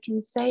 I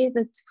can say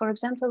that, for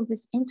example,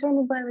 this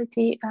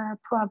intermobility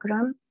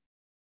program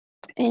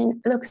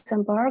in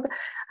Luxembourg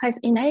has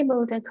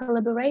enabled a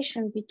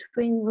collaboration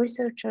between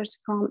researchers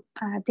from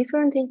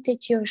different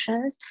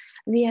institutions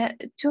via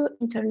 2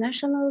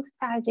 international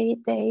study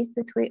days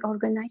that we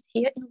organized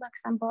here in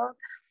Luxembourg.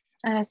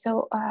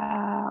 So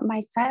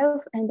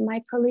myself and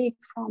my colleague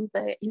from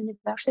the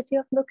University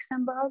of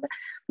Luxembourg,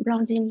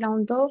 Blandine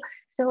Landau.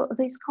 So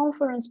this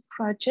conference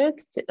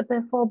project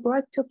therefore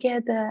brought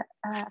together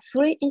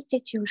 3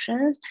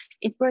 institutions.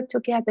 It brought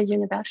together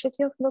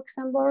University of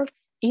Luxembourg,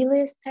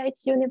 Ilia State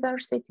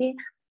University,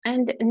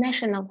 and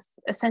National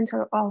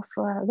Center of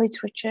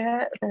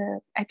Literature,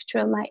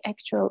 my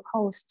actual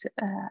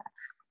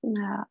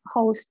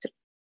host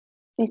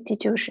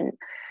institution.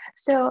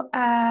 So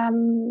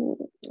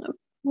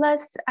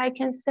plus, I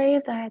can say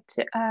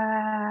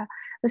that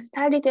the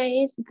study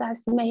days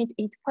thus made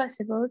it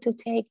possible to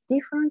take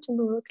different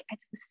look at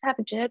the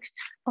subject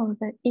of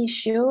the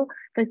issue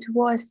that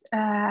was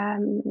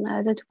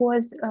the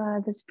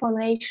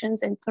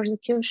spoliations and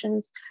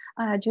persecutions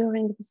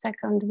during the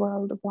Second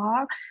World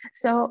War.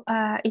 So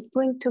it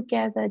brings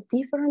together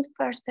different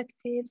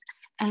perspectives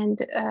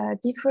and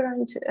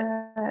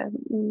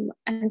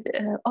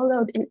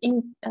allowed an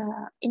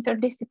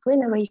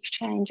interdisciplinary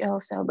exchange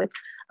also. But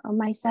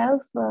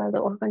myself, the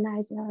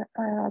organizer,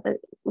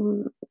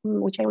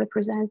 which I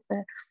represent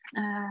the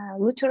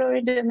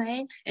literary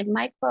domain, and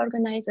my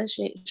co-organizer,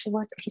 she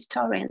was a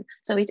historian.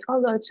 So it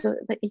allowed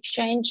the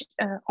exchange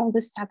on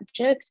the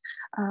subject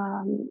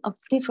of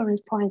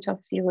different points of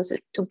views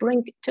to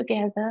bring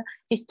together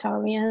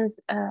historians,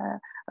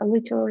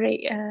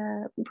 literary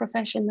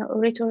professional,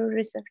 literary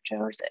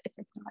researchers,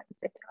 etc.,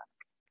 etc.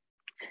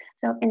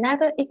 So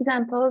another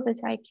example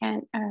that I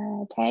can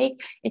take,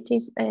 it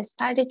is a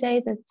study day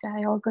that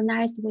I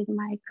organized with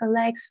my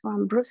colleagues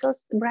from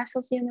Brussels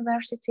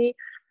University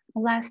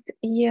last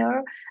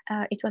year.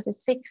 It was a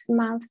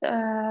 6-month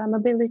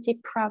mobility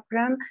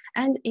program,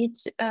 and it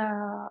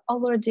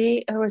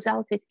already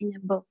resulted in a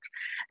book.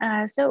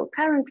 So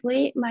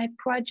currently my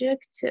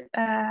project,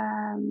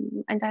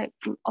 and I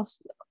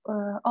also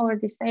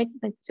already said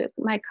that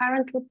my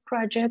current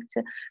project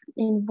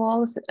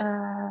involves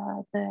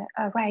the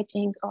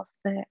writing of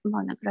the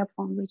monograph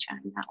on which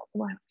I'm now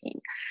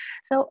working.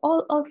 So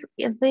all of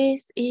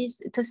this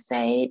is to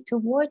say to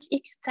what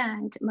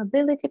extent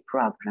mobility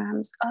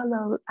programs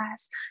allow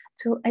us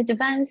to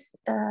advance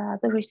the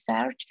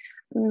research,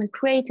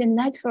 create a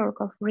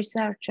network of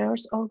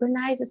researchers,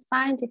 organize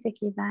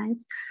scientific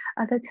events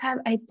that have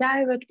a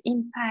direct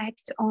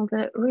impact on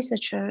the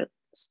researcher's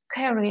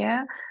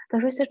career. The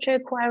researcher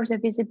acquires a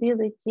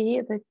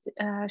visibility that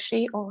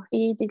she or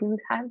he didn't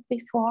have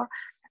before,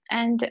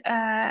 and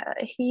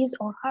his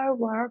or her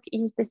work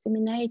is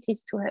disseminated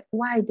to a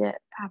wider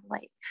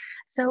public.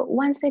 So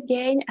once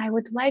again, I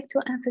would like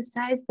to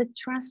emphasize the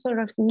transfer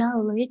of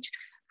knowledge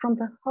from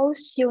the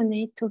host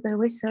unit to the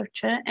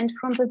researcher and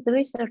from the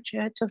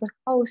researcher to the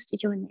host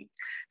unit,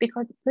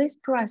 because this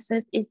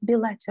process is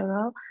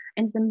bilateral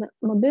and the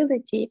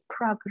mobility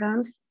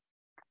programs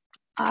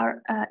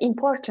are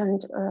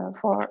important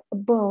for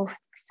both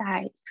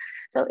sides.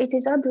 So it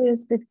is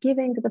obvious that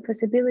giving the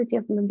possibility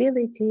of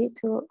mobility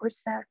to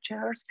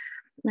researchers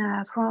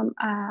from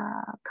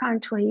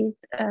countries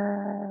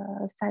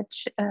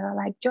such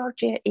like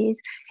Georgia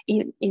is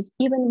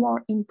even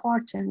more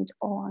important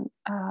on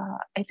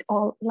at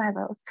all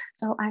levels.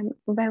 So I'm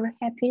very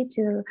happy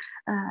to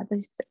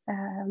this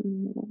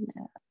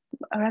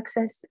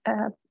Euraxess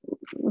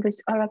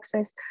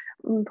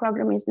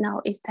program is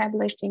now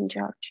established in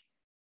Georgia.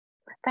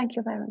 Thank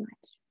you very much.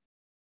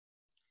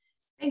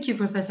 Thank you,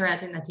 Professor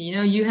Atinati. You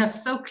know, you have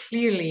so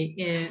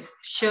clearly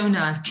shown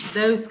us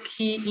those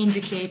key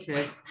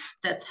indicators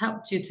that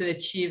helped you to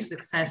achieve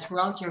success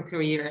throughout your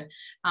career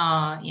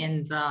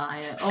and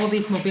all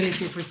these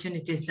mobility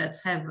opportunities that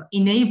have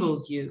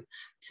enabled you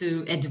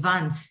to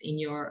advance in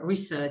your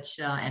research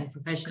and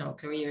professional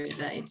career.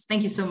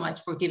 Thank you so much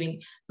for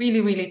giving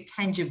really, really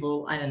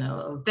tangible, I don't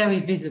know, very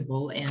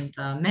visible and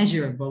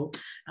measurable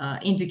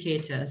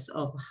indicators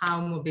of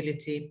how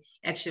mobility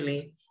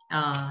actually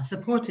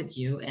supported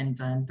you and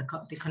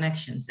the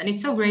connections. And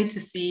it's so great to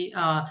see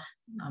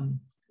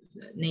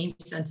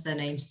names and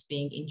surnames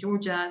being in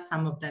Georgia,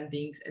 some of them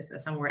being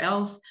somewhere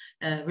else,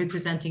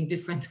 representing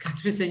different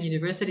countries and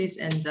universities.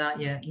 And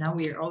yeah, now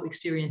we are all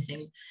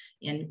experiencing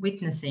and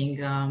witnessing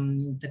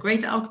the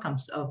great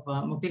outcomes of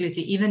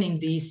mobility, even in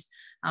these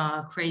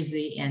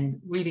crazy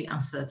and really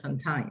uncertain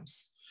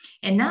times.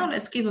 And now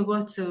let's give a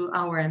word to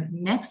our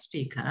next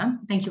speaker.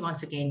 Thank you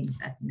once again, Ms.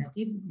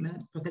 Atinati,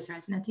 Professor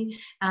Atinati.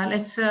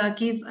 Let's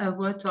give a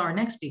word to our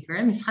next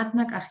speaker, Ms.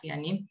 Khatuna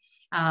Kakhiani,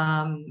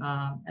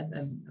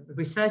 a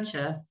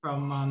researcher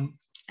from,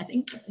 I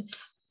think,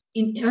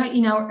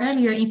 in our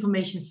earlier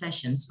information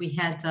sessions, we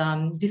had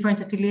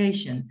different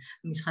affiliation,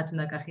 Ms.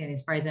 Khatuna, Kakhiani,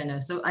 as far as I know.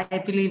 So I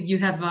believe you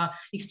have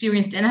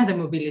experienced another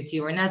mobility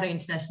or another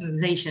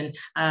internationalization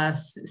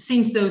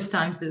since those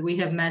times that we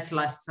have met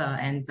last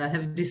and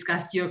have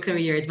discussed your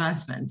career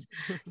advancement.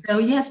 So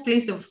yes,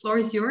 please, the floor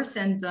is yours,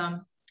 and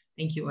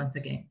thank you once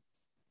again.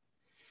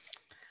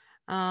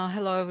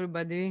 Hello,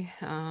 everybody.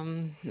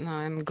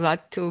 I'm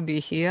glad to be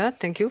here.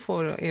 Thank you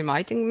for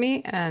inviting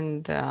me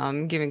and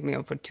giving me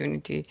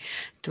opportunity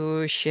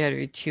to share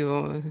with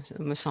you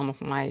some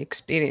of my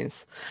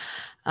experience.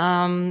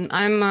 I'm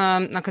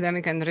an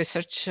academic and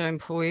research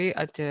employee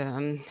at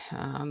the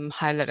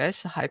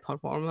HLRS, High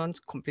Performance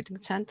Computing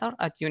Center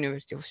at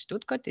University of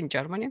Stuttgart in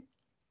Germany.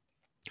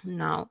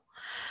 Now,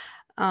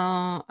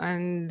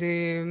 and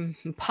the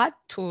path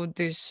to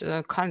this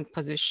current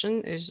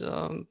position is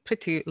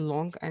pretty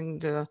long,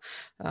 and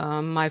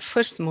my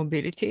first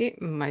mobility,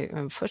 my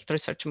first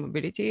research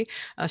mobility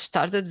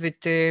started with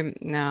the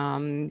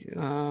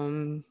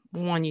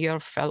 1-year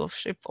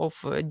fellowship of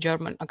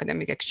German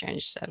Academic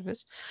Exchange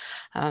Service,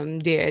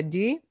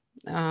 DAD.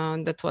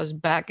 That was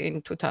back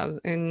in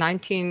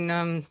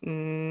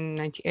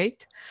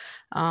 1998.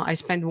 I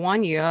spent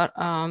 1 year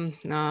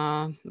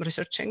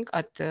researching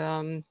at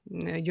the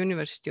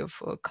University of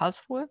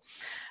Karlsruhe,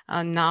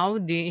 and now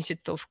the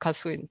Institute of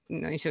Karlsruhe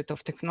Institute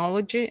of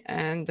Technology,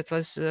 and that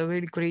was a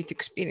really great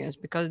experience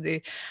because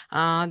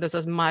that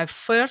was my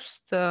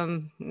first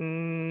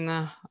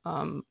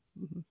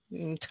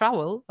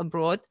travel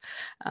abroad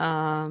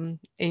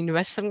in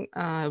Western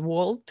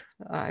world,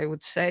 I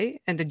would say,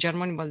 and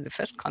Germany was the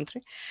first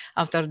country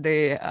after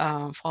the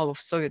fall of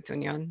Soviet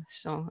Union.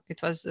 So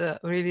it was a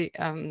really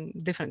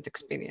different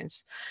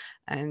experience.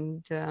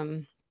 And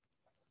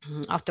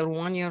after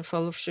 1 year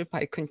fellowship,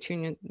 I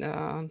continued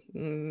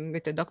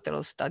with a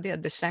doctoral study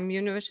at the same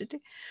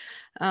university.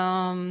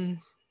 I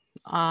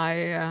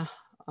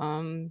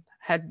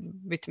had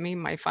with me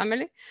my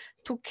family,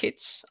 2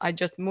 kids. I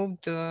just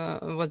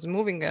was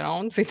moving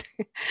around with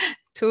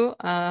 2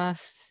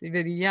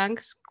 very young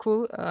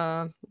school,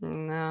 5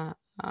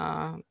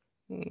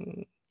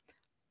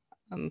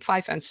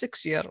 and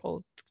 6 year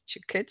old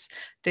kids.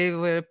 They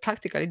were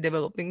practically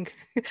developing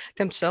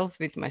themselves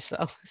with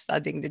myself,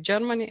 studying the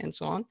Germany and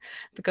so on,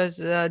 because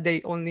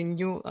they only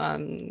knew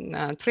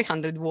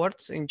 300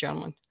 words in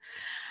German.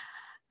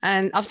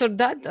 And after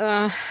that,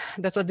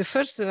 that was the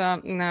first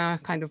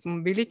kind of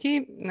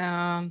mobility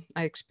I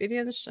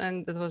experienced,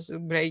 and that was a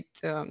great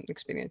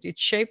experience. It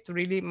shaped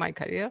really my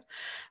career,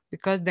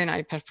 because then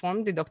I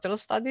performed the doctoral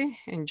study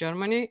in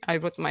Germany. I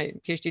wrote my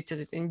PhD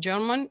thesis in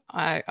German.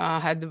 I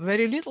had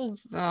very little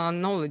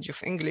knowledge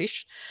of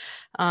English,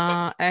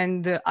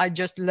 and I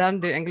just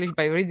learned the English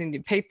by reading the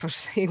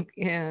papers,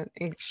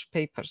 English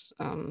papers.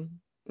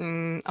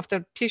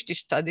 After PhD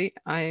study,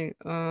 I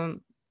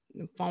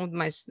found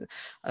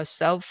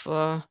myself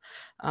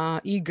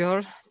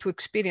eager to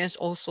experience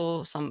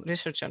also some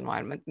research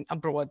environment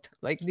abroad,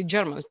 like the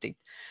Germans did.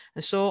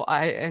 And so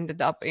I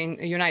ended up in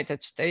the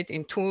United States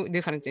in 2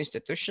 different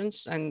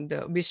institutions, and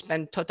we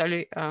spent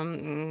totally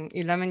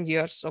 11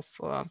 years of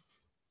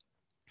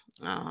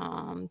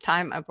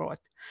time abroad.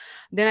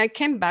 Then I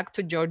came back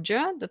to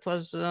Georgia. That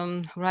was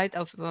right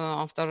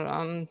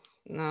after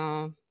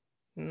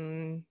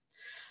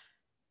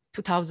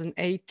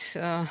 2008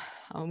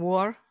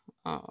 war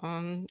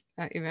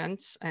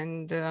events,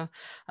 and I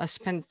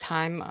spent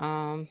time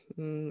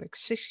like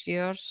 6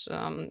 years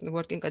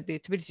working at the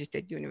Tbilisi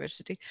State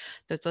University.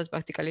 That was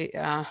practically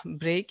a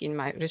break in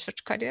my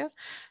research career,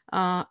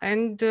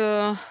 and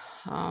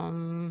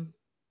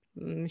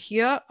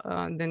here,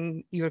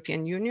 then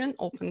European Union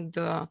opened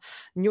a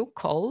new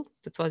call.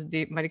 That was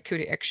the Marie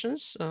Curie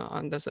Actions,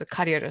 and there's a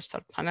career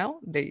restart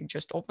panel. They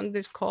just opened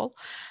this call,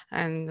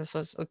 and this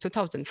was a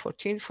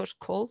 2014 first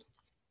call.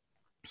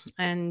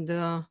 And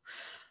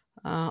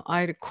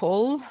I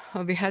recall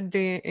we had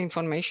the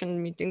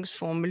information meetings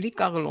from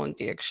Lika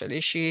Arlondi, actually.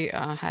 She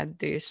had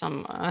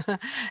some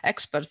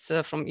experts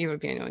from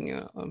European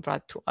Union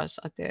brought to us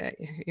at the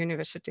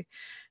university,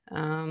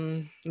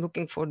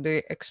 looking for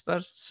the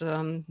experts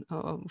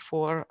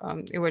for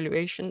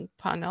evaluation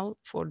panel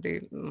for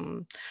the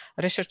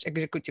research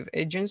executive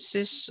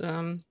agencies.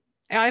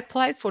 I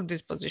applied for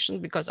this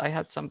position because I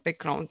had some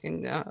background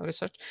in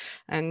research,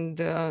 and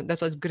that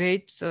was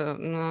great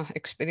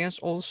experience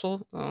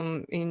also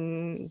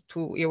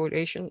to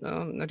evaluation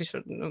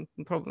research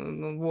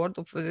word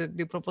of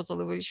the proposal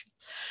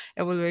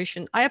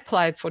evaluation. I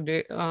applied for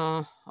the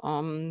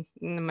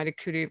Marie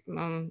Curie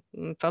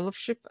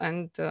fellowship,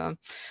 and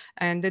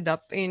ended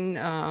up in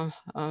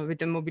with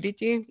the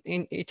mobility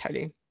in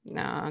Italy.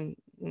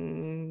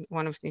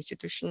 One of the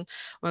institutions,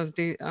 one of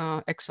the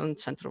excellent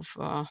center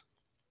of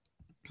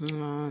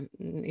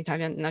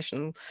Italian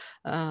National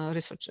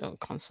Research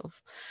Council,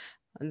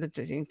 that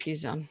is in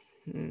Pisa.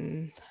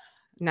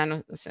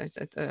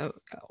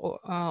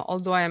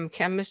 Although I am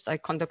chemist, I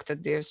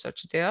conducted the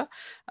research there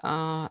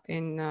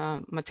in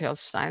material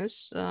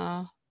science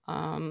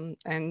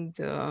and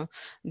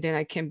then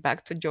I came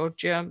back to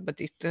Georgia, but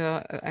it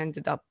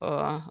ended up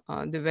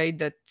the way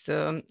that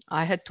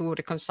I had to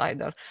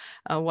reconcile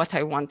what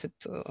I wanted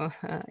to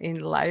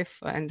in life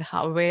and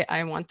how way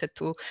I wanted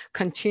to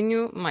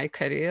continue my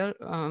career.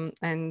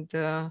 And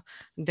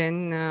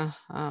then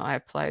I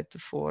applied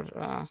for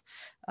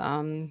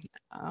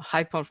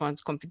High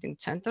Performance Computing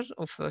Center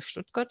of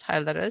Stuttgart,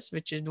 HLRS,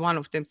 which is one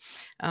of the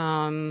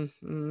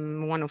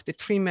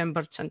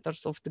 3-member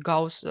centers of the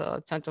Gauss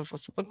Center for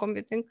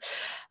Supercomputing.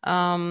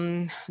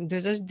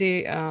 This is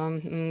the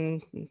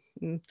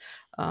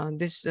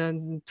these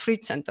 3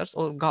 centers,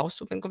 or Gauss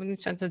Supercomputing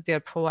Centers. They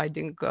are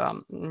providing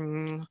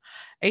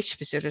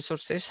HPC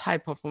resources, high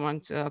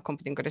performance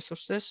computing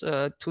resources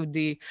to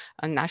the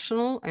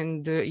national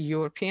and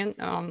European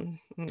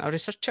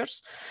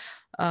researchers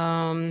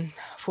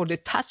for the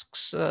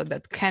tasks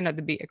that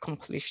cannot be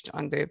accomplished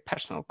on the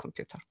personal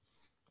computer.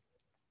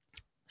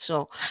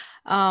 So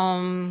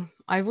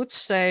I would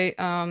say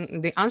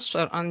the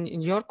answer on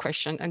your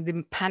question and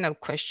the panel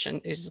question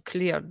is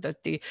clear,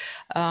 that the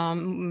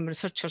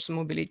researchers'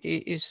 mobility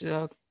is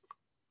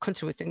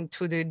contributing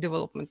to the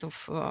development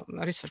of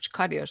research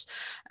careers,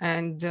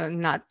 and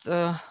not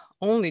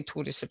only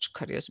to research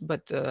careers,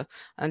 but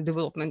and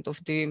development of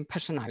the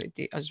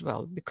personality as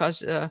well,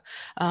 because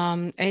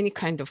any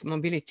kind of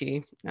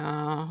mobility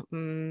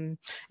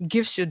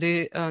gives you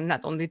the not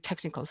only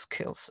technical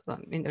skills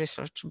in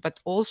research, but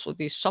also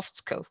the soft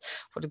skills.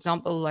 For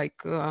example,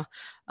 like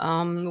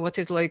what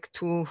it's like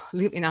to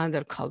live in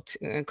another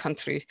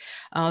country,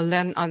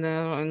 learn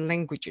other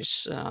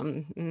languages,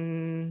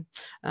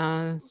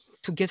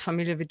 to get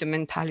familiar with the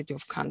mentality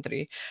of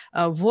country,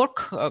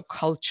 work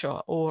culture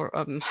or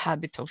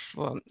habit of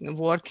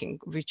working,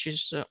 which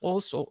is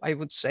also, I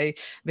would say,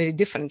 very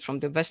different from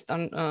the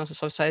Western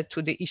society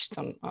to the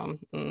Eastern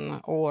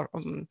or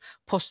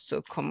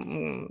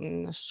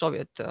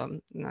post-Soviet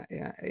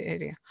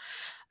area.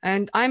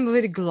 And I'm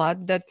very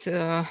glad that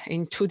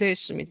in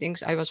today's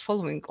meetings, I was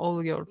following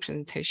all your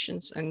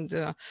presentations, and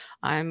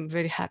I'm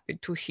very happy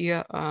to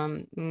hear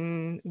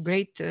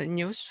great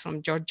news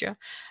from Georgia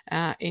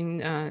in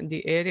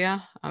the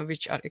area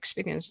which are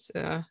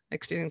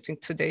experiencing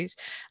today's.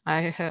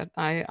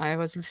 I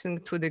was listening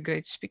to the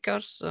great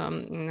speakers.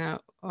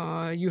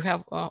 You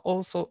have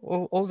also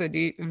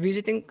already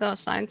visiting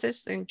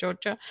scientists in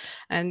Georgia,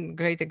 and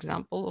great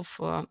example of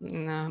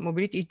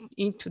mobility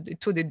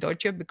to the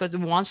Georgia, because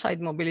one side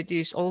mobility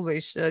is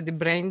always the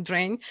brain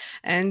drain,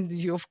 and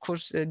you, of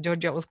course,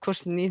 Georgia, of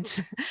course,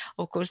 needs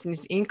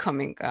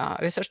incoming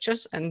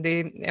researchers, and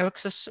the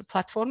Euraxess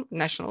platform,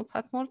 national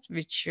platform,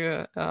 which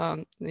you are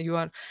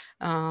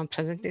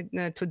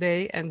presented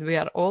today, and we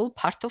are all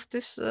part of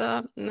this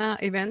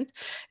event,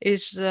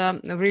 is a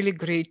really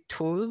great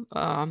tool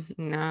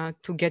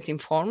to get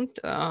informed,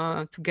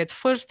 to get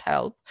first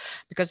help,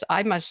 because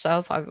I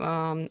myself,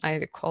 I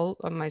recall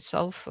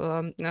myself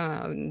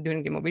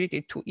during the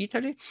mobility to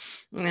Italy,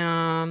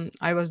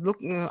 I was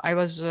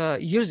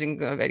using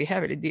very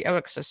heavily the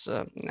Euraxess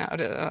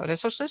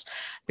resources,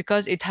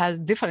 because it has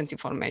different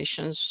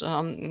informations.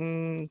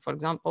 For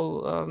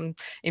example,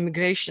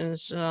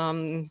 immigrations,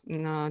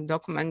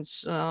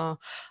 documents,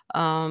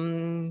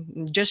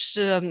 just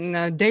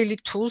daily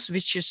tools,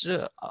 which is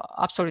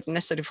absolutely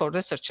necessary for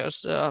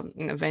researchers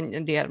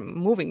when they are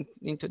moving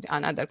into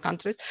another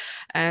countries,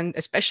 and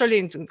especially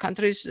into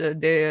countries when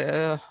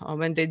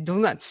they do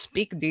not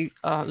speak the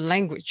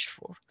language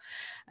for.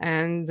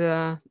 And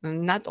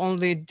not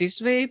only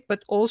this way,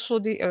 but also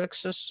the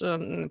Euraxess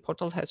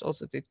portal has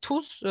also the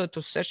tools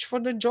to search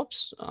for the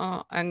jobs,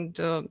 and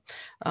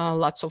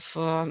lots of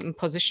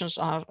positions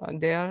are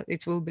there.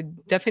 It will be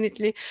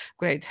definitely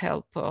great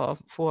help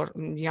for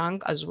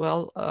young as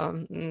well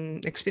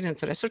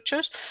experienced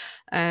researchers.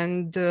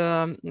 And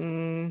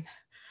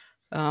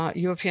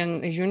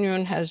European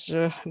Union has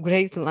a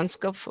great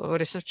landscape,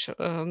 research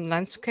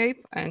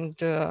landscape, and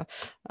there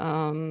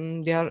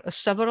are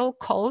several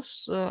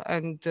calls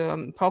and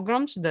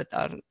programs that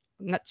are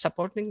not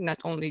supporting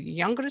not only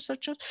young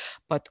researchers,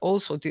 but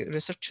also the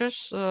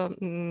researchers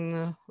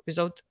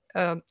without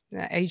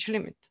age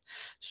limit.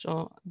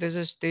 So this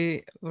is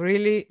the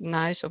really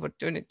nice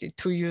opportunity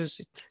to use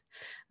it.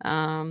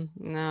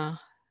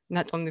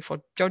 Not only for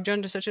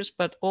Georgian researchers,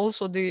 but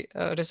also the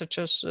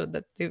researchers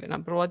that live in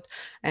abroad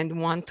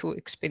and want to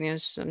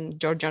experience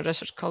Georgian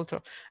research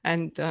culture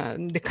and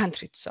the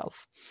country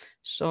itself.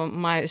 So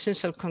my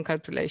sincere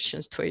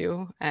congratulations to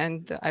you,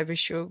 and I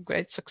wish you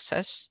great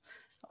success,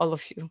 all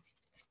of you.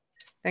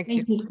 Thank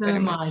you so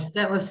much.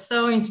 That was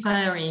so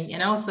inspiring.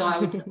 And also I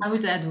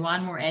would add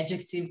one more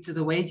adjective to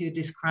the way you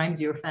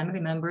described your family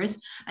members.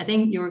 I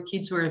think your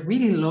kids were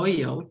really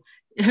loyal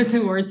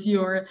towards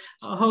your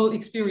whole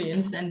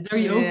experience and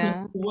very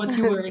open to what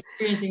you were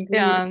experiencing.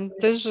 Yeah, and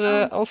there's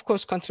of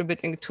course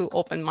contributing to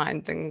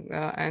open-minding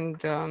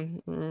and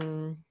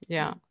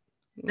yeah.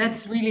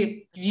 That's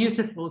really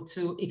beautiful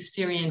to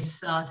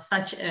experience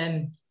such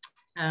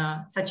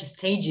such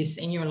stages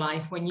in your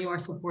life when you are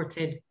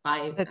supported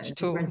by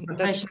different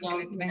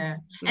professionals.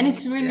 And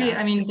it's really,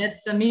 I mean,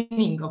 that's the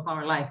meaning of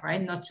our life,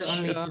 right? Not to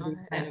only to be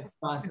kind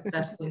of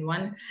successful in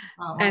one.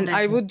 And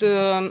I would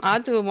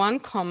add one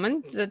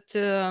comment that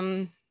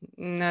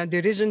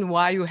the reason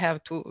why you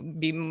have to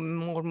be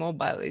more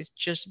mobile is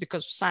just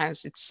because of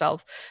science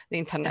itself, the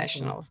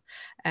international.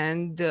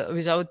 And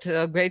without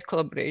great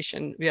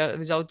collaboration,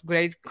 without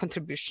great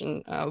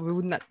contribution, we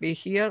would not be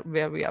here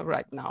where we are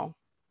right now.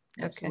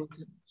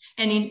 Absolutely.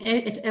 And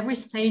it's every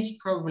stage,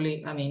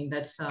 probably, I mean,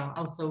 that's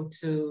also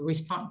to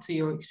respond to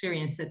your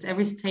experience, at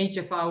every stage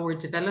of our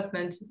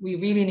development, we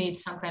really need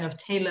some kind of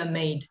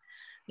tailor-made,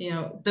 you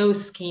know,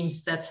 those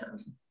schemes that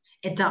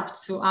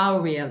adapt to our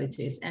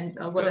realities. And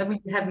whatever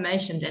you have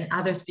mentioned, and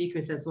other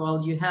speakers as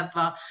well, you have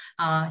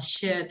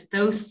shared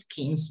those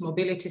schemes,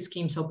 mobility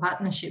schemes or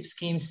partnership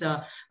schemes,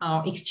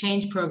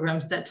 exchange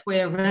programs that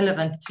were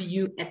relevant to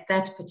you at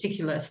that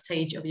particular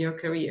stage of your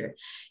career.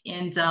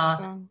 And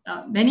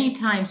many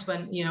times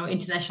when, you know,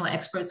 international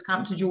experts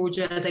come to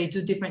Georgia, they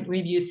do different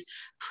reviews.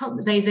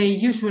 They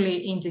usually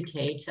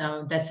indicate,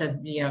 that's a,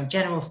 you know,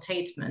 general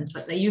statement,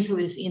 but they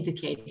usually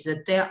indicate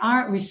that there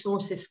are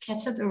resources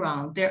scattered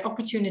around, there are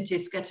opportunities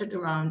scattered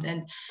around,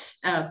 and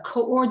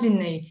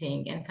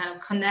coordinating and kind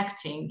of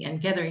connecting and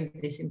gathering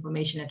this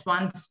information at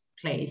one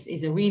place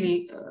is a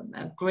really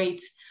a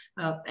great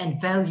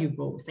and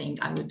valuable thing,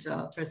 I would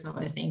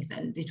personally think.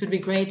 And it would be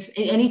great,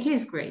 and it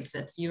is great,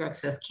 that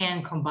Euraxess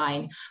can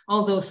combine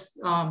all those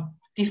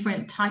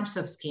different types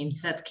of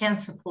schemes that can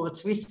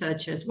support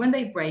researchers when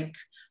they break,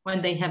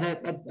 when they have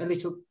a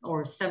little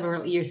or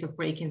several years of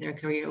break in their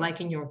career,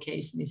 like in your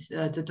case,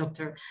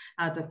 Dr.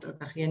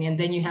 Kakhiani, and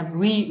then you have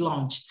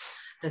relaunched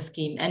the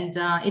scheme. And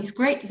it's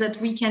great that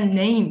we can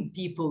name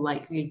people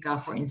like Liga,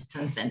 for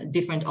instance, and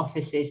different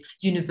offices,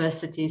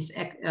 universities,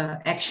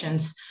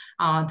 actions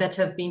that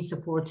have been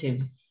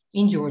supportive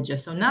in Georgia.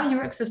 So now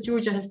Euraxess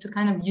Georgia has to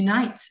kind of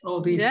unite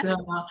all these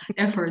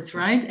efforts,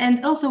 right?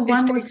 And also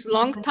it takes a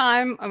long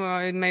time.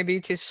 Maybe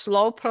it is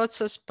slow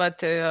process,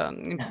 but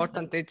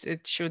important.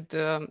 It should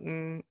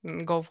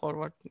go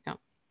forward. Yeah,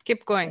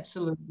 keep going.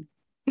 Absolutely.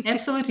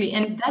 Absolutely.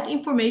 And that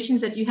information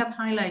that you have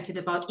highlighted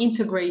about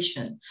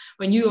integration,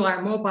 when you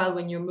are mobile,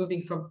 when you're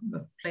moving from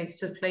place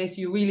to place,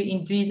 you really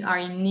indeed are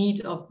in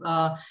need of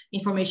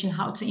information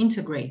how to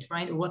integrate,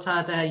 right? What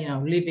are the, you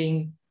know,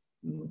 living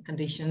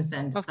conditions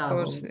and of stuff,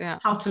 course,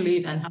 how to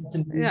live and how to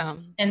move. Yeah.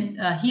 And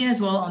here as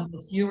well on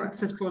this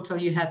Euraxess portal,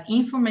 you have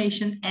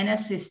information and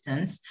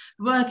assistance,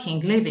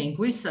 working, living,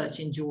 research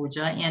in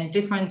Georgia, and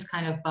different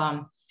kind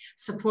of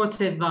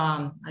supportive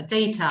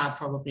data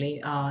probably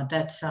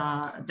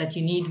that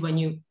you need when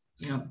you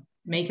know,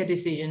 make a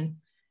decision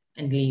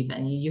and leave,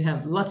 and you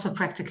have lots of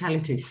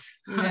practicalities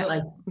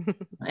like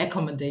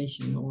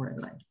accommodation or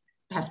like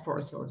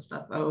passports or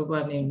stuff. Oh,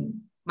 I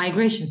mean,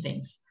 migration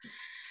things.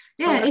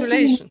 Yeah,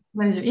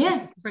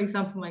 yeah, for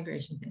example,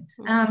 migration things.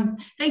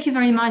 Thank you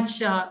very much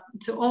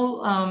to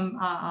all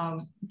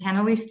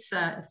panelists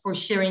for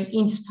sharing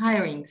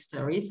inspiring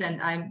stories,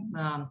 and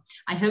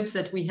I hope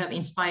that we have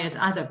inspired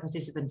other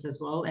participants as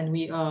well, and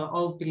we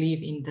all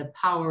believe in the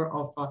power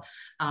of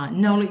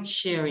knowledge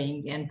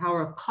sharing and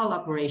power of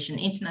collaboration,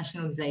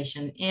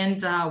 internationalization,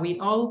 and we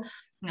all.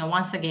 Now,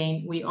 once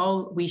again, we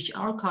all wish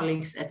our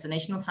colleagues at the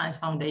National Science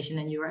Foundation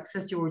and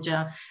Euraxess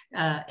Georgia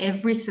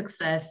every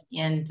success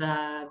and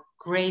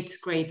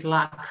great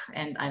luck,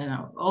 and I don't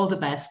know, all the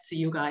best to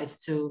you guys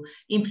to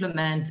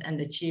implement and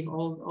achieve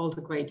all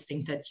the great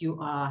things that you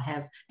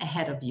have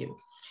ahead of you.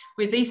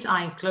 With this,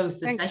 I close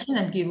the session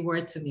and give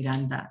word to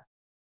Miranda.